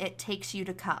time it takes you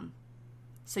to come.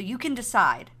 So you can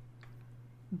decide.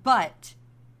 But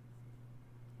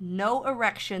no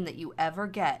erection that you ever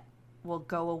get will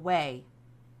go away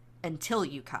until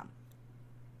you come.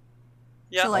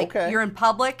 Yeah. So, like, Okay. you're in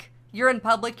public,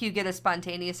 you get a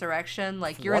spontaneous erection.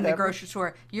 Like, you're in the Whatever. grocery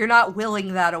store, you're not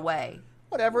willing that away.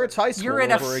 Whatever, it's high school You're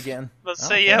in a over f- again. Let's I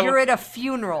say, don't yeah, You're at a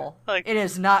funeral, Like- it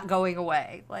is not going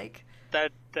away. Like,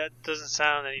 that doesn't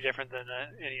sound any different than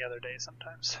any other day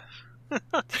sometimes.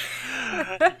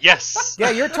 Yes.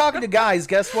 Yeah, you're talking to guys.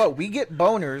 Guess what? We get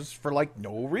boners for like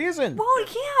no reason. well,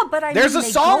 yeah, but I There's mean, a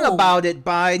they song go- about it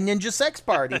by Ninja Sex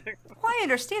Party. Well, I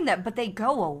understand that, but they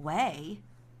go away.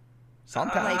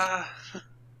 Sometimes.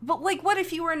 But, like, what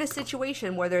if you were in a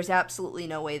situation where there's absolutely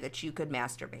no way that you could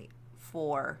masturbate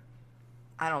for,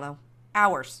 I don't know,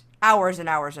 hours. Hours and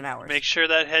hours and hours. Make sure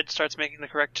that head starts making the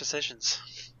correct decisions.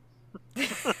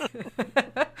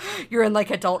 You're in, like,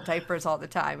 adult diapers all the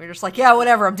time. You're just like, yeah,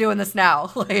 whatever, I'm doing this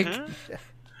now. Like,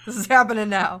 this is happening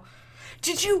now.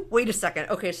 Did you... Wait a second.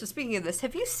 Okay, so speaking of this,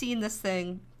 have you seen this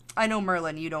thing? I know,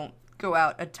 Merlin, you don't go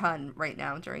out a ton right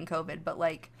now during COVID, but,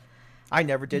 like... I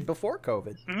never did before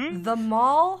COVID. The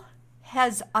mall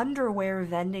has underwear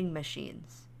vending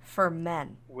machines for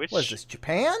men. Which? What is this,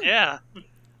 Japan? Yeah.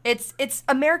 It's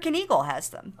American Eagle has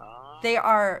them. They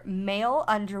are male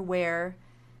underwear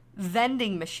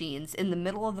vending machines in the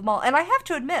middle of the mall. And I have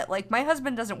to admit, like, my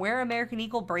husband doesn't wear American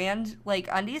Eagle brand, like,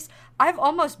 undies. I've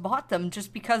almost bought them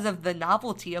just because of the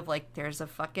novelty of, like, there's a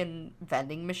fucking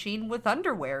vending machine with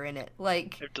underwear in it.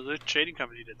 Like, If Duluth Trading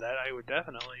Company did that, I would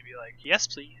definitely be like, yes,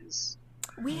 please.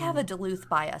 we have a Duluth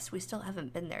by us. We still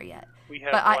haven't been there yet. We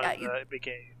have But one I- in the big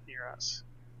A near us.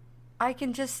 I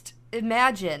can just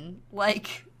imagine,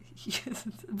 like,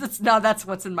 that's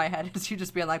what's in my head, is you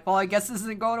just being like, well, I guess this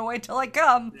isn't going away till I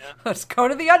come. Yeah. Let's go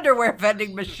to the underwear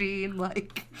vending machine,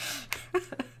 like.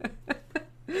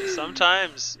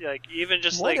 Sometimes, like, even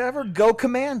just like Whatever, go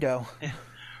commando.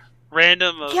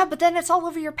 random. Yeah, but then it's all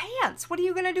over your pants. What are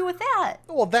you going to do with that?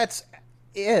 Well, that's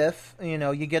if, you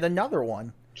get another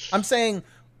one. I'm saying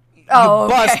you Oh,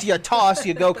 okay. bust, you toss,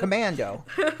 you go commando.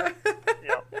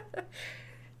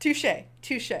 Touche.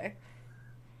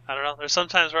 I don't know. There's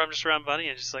sometimes where I'm just around Bunny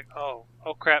and just like, oh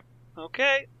crap.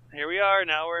 Okay, here we are.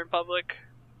 Now we're in public.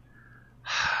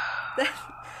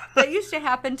 That used to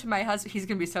happen to my husband. He's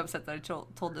going to be so upset that I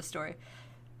told this story.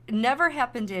 It never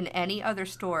happened in any other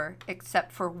store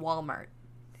except for Walmart.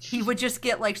 He would just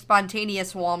get, like,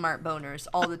 spontaneous Walmart boners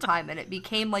all the time, and it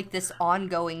became, like, this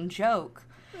ongoing joke.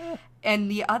 And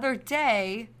the other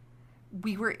day,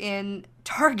 we were in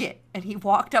Target, and he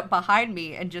walked up behind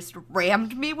me and just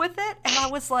rammed me with it, and I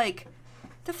was like,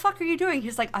 the fuck are you doing?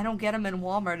 He's like, I don't get them in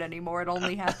Walmart anymore. It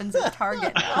only happens at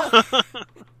Target now.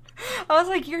 I was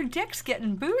like, your dick's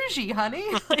getting bougie, honey.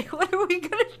 Like, what are we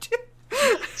going to do?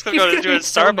 Let's go to do it at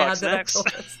Starbucks next.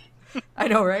 I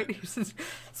know, right? He says,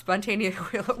 spontaneous,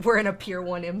 we're in a Pier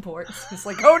 1 Imports. He's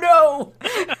like, oh no!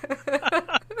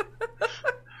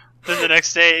 Then the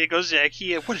next day, it goes to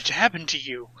IKEA. What did happen to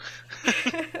you?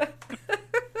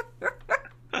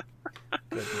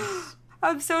 Goodness.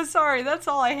 I'm so sorry. That's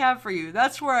all I have for you.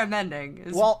 That's where I'm ending.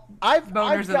 Is Well, I've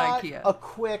boners at got IKEA. a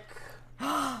quick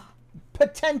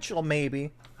potential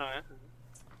maybe. All right.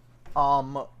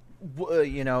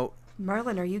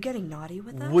 Merlin, are you getting naughty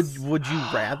with us? Would you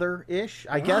rather ish?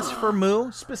 I guess for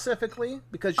Moo specifically,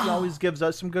 because she always gives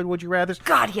us some good would you rather's.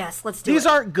 God, yes, let's do it. These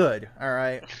aren't good, all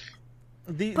right.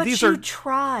 But these you are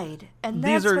tried, and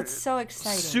that's what's so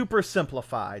exciting. Super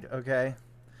simplified, okay?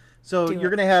 So Do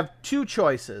you're it. going to have two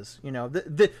choices.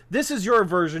 This is your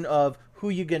version of who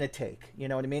you're going to take. You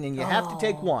know what I mean? And you have to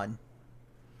take one.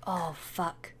 Oh,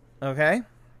 fuck. Okay?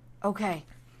 Okay.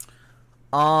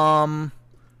 From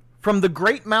the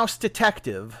Great Mouse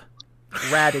Detective,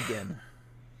 Radigan.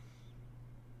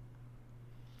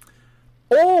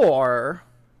 Or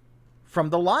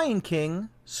from The Lion King,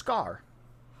 Scar.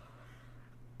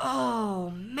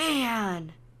 Oh,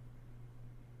 man.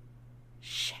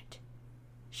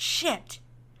 Shit.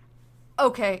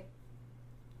 Okay.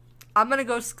 I'm gonna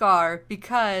go Scar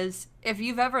because if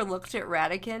you've ever looked at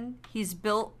Radigan, he's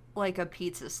built like a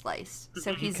pizza slice.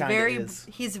 So he's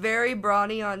very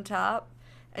brawny on top,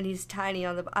 and he's tiny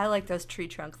on the. I like those tree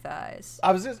trunk thighs.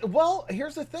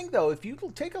 Here's the thing though. If you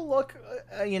take a look,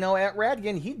 at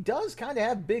Radigan, he does kind of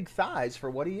have big thighs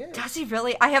for what he is. Does he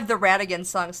really? I have the Radigan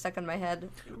song stuck in my head.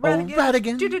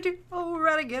 Radigan. Do-do-do. Oh,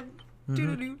 Radigan.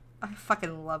 Do-do-do. I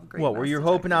fucking love Great What, Mouse were you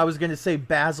Detective. hoping I was going to say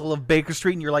Basil of Baker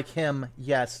Street and you're like him?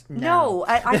 Yes. No,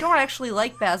 I don't actually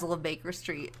like Basil of Baker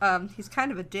Street. He's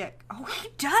kind of a dick. Oh, he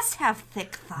does have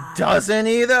thick thighs. Doesn't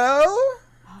he, though?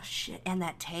 Oh, shit. And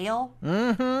that tail?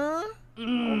 Mm-hmm.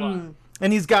 Hold on.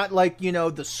 And he's got,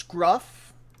 the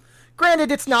scruff.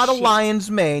 Granted, it's not a lion's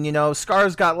mane,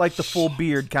 Scar's got, the full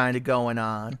beard kind of going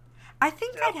on. I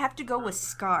think I'd have to go with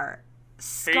Scar.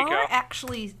 There you Scar go.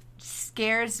 actually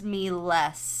scares me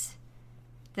less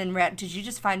than Did you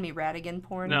just find me Radigan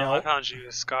porn? No, I found you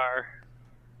a Scar.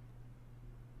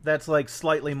 That's,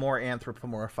 slightly more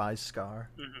anthropomorphized Scar.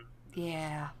 Mm-hmm.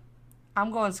 Yeah. I'm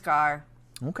going Scar.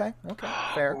 Okay.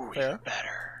 Fair. Ooh, even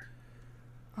better.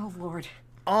 Oh, Lord.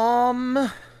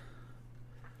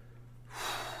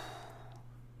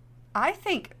 I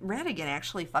think Radigan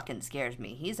actually fucking scares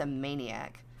me. He's a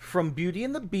maniac. From Beauty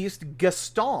and the Beast,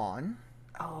 Gaston.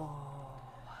 Oh.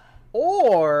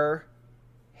 Or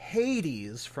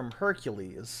Hades from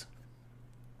Hercules.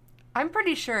 I'm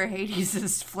pretty sure Hades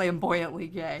is flamboyantly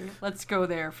gay. Let's go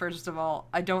there, first of all.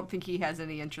 I don't think he has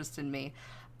any interest in me.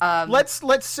 Let's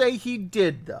say he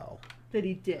did, though. That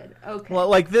he did. Okay. Well,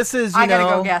 this is, I gotta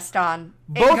go Gaston.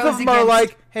 Both of them are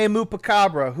like, hey,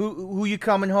 Mupacabra, who you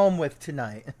coming home with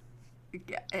tonight?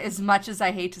 As much as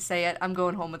I hate to say it, I'm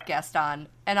going home with Gaston.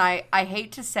 And I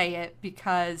hate to say it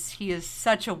because he is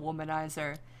such a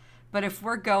womanizer. But if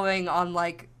we're going on,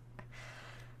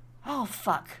 oh,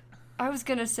 fuck. I was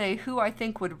gonna say who I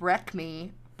think would wreck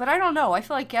me, but I don't know. I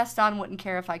feel like Gaston wouldn't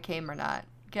care if I came or not.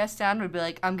 Gaston would be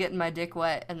like, I'm getting my dick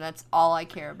wet, and that's all I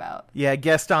care about. Yeah,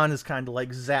 Gaston is kind of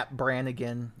like Zap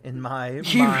Brannigan in my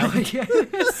He mind. really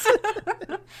is.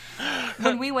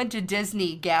 When we went to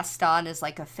Disney, Gaston is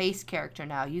like a face character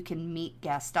now. You can meet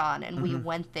Gaston, and we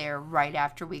went there right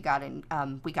after we got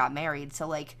married.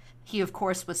 So he of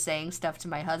course was saying stuff to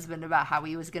my husband about how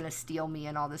he was gonna steal me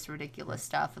and all this ridiculous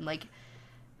stuff, and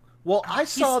Well, I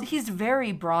saw... He's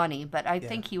very brawny, but I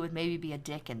think he would maybe be a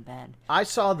dick in bed. I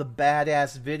saw the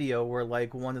badass video where,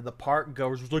 one of the park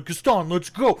goers was like, Gaston, let's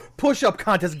go! Push-up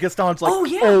contest. Gaston's like, Oh,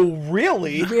 yeah. Oh,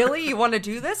 really? Really? You want to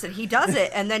do this? And he does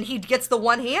it, and then he gets the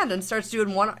one hand and starts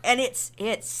doing one, and it's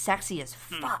sexy as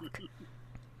fuck.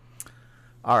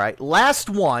 All right, last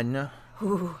one.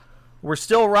 Ooh. We're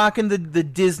still rocking the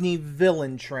Disney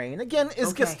villain train. Again, is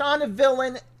Okay. Gaston a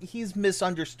villain? He's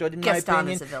misunderstood in Gaston my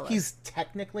opinion. is a villain. He's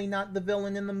technically not the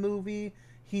villain in the movie.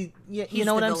 You He's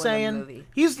know what the I'm villain in the saying? movie.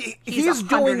 He's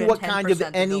doing what kind of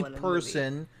 110% the any villain in the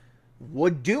person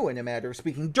would do, in a matter of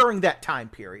speaking, during that time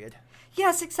period.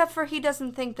 Yes, except for he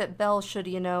doesn't think that Belle should,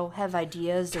 have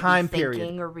ideas or Time be thinking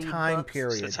period. or read Time books.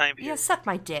 period. It's a time period. Yeah, suck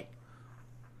my dick.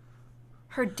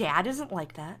 Her dad isn't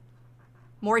like that.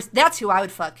 Maurice, that's who I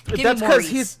would fuck. Give That's me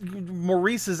because Maurice.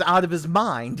 Maurice is out of his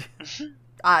mind.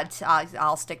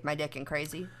 I'll stick my dick in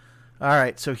crazy. All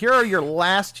right, so here are your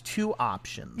last two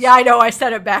options. Yeah, I know. I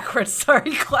said it backwards.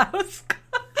 Sorry, Klaus.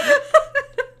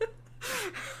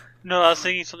 No, I was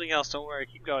thinking something else. Don't worry.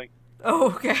 Keep going.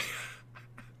 Oh, okay.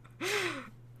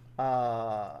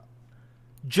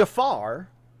 Jafar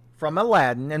from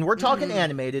Aladdin, and we're talking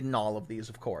animated in all of these,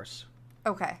 of course.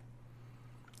 Okay.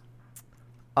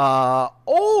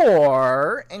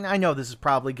 Or, and I know this is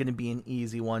probably going to be an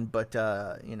easy one, but,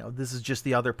 this is just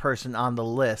the other person on the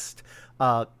list.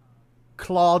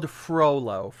 Claude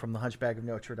Frollo from The Hunchback of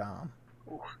Notre Dame.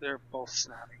 Ooh, they're both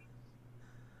snobby.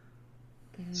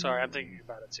 Sorry, I'm thinking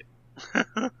about it too.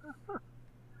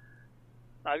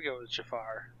 I'd go with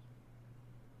Jafar.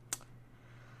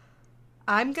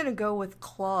 I'm going to go with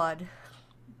Claude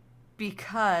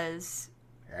because...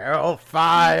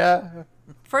 Hellfire!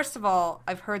 First of all,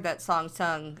 I've heard that song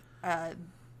sung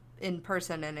in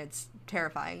person, and it's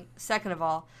terrifying. Second of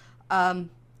all,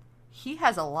 he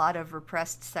has a lot of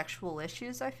repressed sexual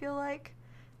issues, I feel like.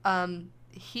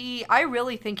 I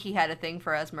really think he had a thing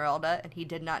for Esmeralda, and he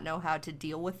did not know how to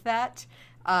deal with that.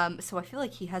 So I feel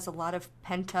like he has a lot of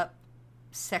pent-up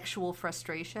sexual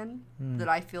frustration that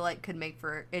I feel like could make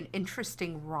for an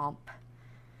interesting romp.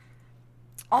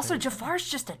 Also, Jafar's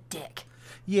just a dick.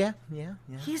 Yeah.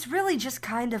 He's really just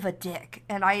kind of a dick,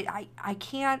 and I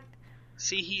can't...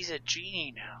 See, he's a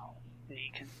genie now.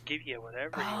 He can give you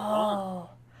whatever you want.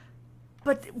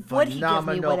 But would he give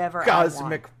me whatever I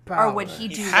want? Power. Or would he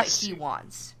do what he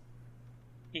wants?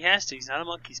 He has to. He's not a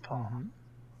monkey's paw.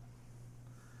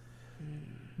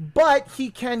 But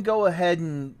he can go ahead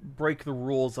and break the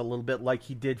rules a little bit like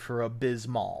he did for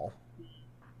Abysmal.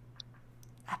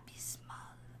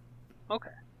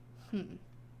 Okay.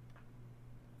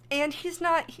 And he's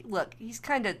not... Look, he's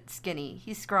kind of skinny.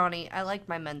 He's scrawny. I like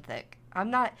my men thick. I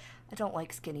don't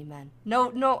like skinny men.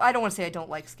 No, I don't want to say I don't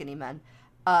like skinny men.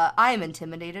 I am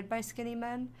intimidated by skinny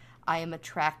men. I am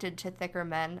attracted to thicker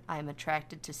men. I am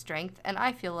attracted to strength. And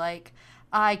I feel like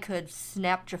I could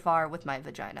snap Jafar with my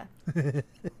vagina.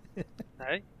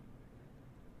 Hey?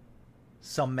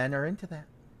 Some men are into that.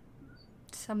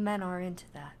 Some men are into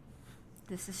that.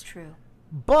 This is true.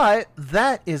 But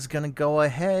that is going to go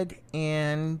ahead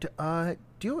and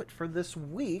do it for this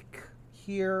week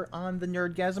here on the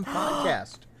Nerdgasm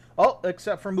podcast. Oh,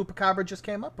 except for Mupacabra just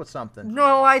came up with something.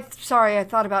 No, sorry, I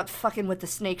thought about fucking with the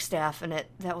snake staff, and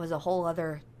that was a whole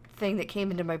other thing that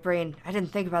came into my brain. I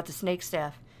didn't think about the snake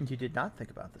staff. You did not think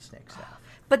about the snake staff.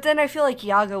 But then I feel like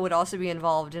Iago would also be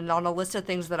involved, and on a list of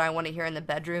things that I want to hear in the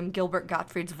bedroom, Gilbert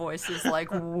Gottfried's voice is like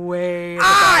way...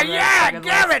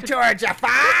 give it to her,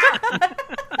 Jafar!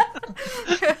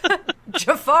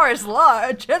 Jafar is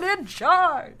large and in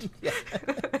charge. Yeah.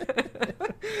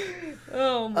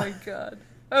 Oh my god.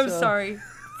 I'm sorry.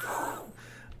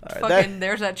 Right,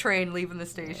 there's that train leaving the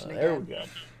station again. There we go.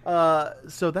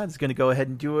 So that's going to go ahead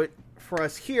and do it for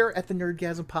us here at the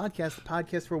Nerdgasm Podcast, the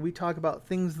podcast where we talk about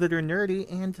things that are nerdy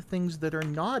and things that are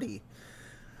naughty.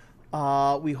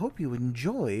 We hope you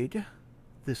enjoyed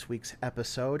this week's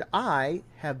episode. I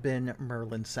have been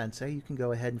Merlin Sensei. You can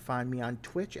go ahead and find me on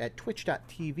Twitch at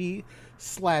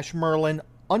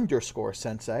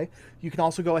twitch.tv/Merlin_Sensei. You can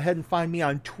also go ahead and find me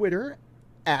on Twitter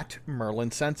at Merlin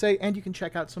Sensei, and you can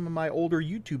check out some of my older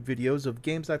YouTube videos of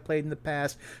games I've played in the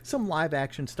past, some live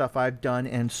action stuff I've done,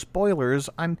 and spoilers,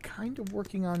 I'm kind of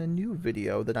working on a new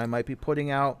video that I might be putting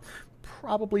out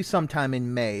probably sometime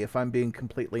in May, if I'm being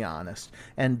completely honest.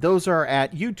 And those are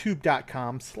at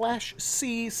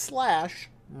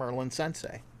youtube.com/c/Merlin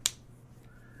Sensei.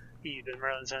 You've been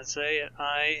Merlin Sensei.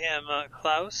 I am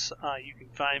Klaus. You can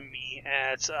find me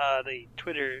at the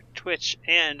Twitter, Twitch,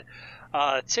 and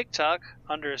TikTok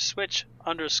under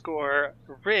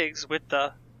switch_rigs with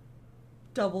the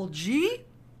double G.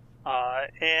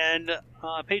 And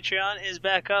Patreon is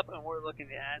back up, and we're looking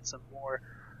to add some more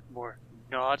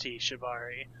naughty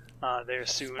shibari there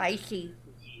soon. Spicy.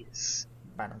 Yes.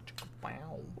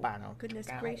 Goodness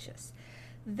gracious.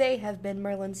 They have been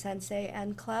Merlin Sensei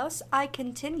and Klaus. I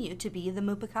continue to be the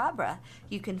Mupacabra.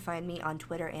 You can find me on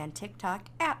Twitter and TikTok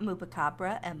at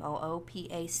Mupacabra,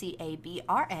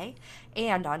 Moopacabra,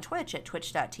 and on Twitch at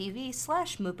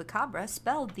twitch.tv/Mupacabra,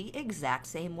 spelled the exact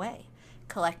same way.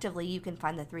 Collectively, you can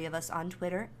find the three of us on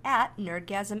Twitter at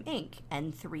Nerdgasm Inc.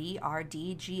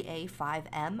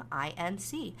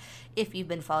 N3RDGA5MINC. If you've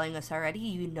been following us already,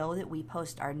 you know that we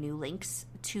post our new links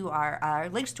to our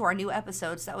new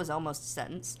episodes. That was almost a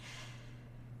sentence.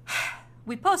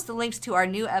 We post the links to our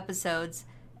new episodes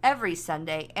every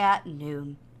Sunday at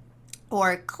noon.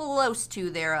 Or close to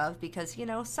thereof, because,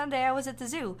 Sunday I was at the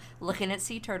zoo looking at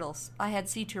sea turtles. I had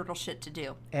sea turtle shit to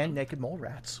do. And naked mole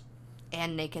rats.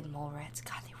 And naked mole rats.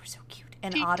 God, they were so cute.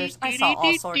 And otters. I saw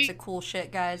all sorts of cool shit,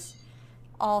 guys.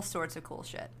 All sorts of cool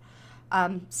shit.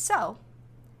 So,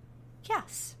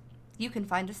 yes, you can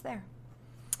find us there.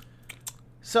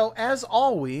 So, as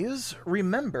always,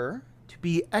 remember to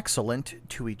be excellent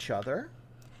to each other.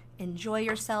 Enjoy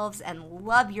yourselves and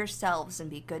love yourselves and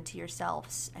be good to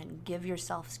yourselves and give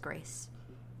yourselves grace.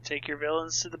 Take your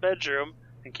villains to the bedroom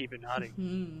and keep it naughty.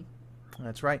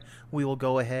 That's right. We will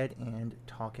go ahead and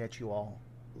talk at you all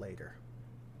later.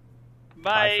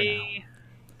 Bye.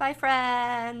 Bye,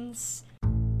 friends.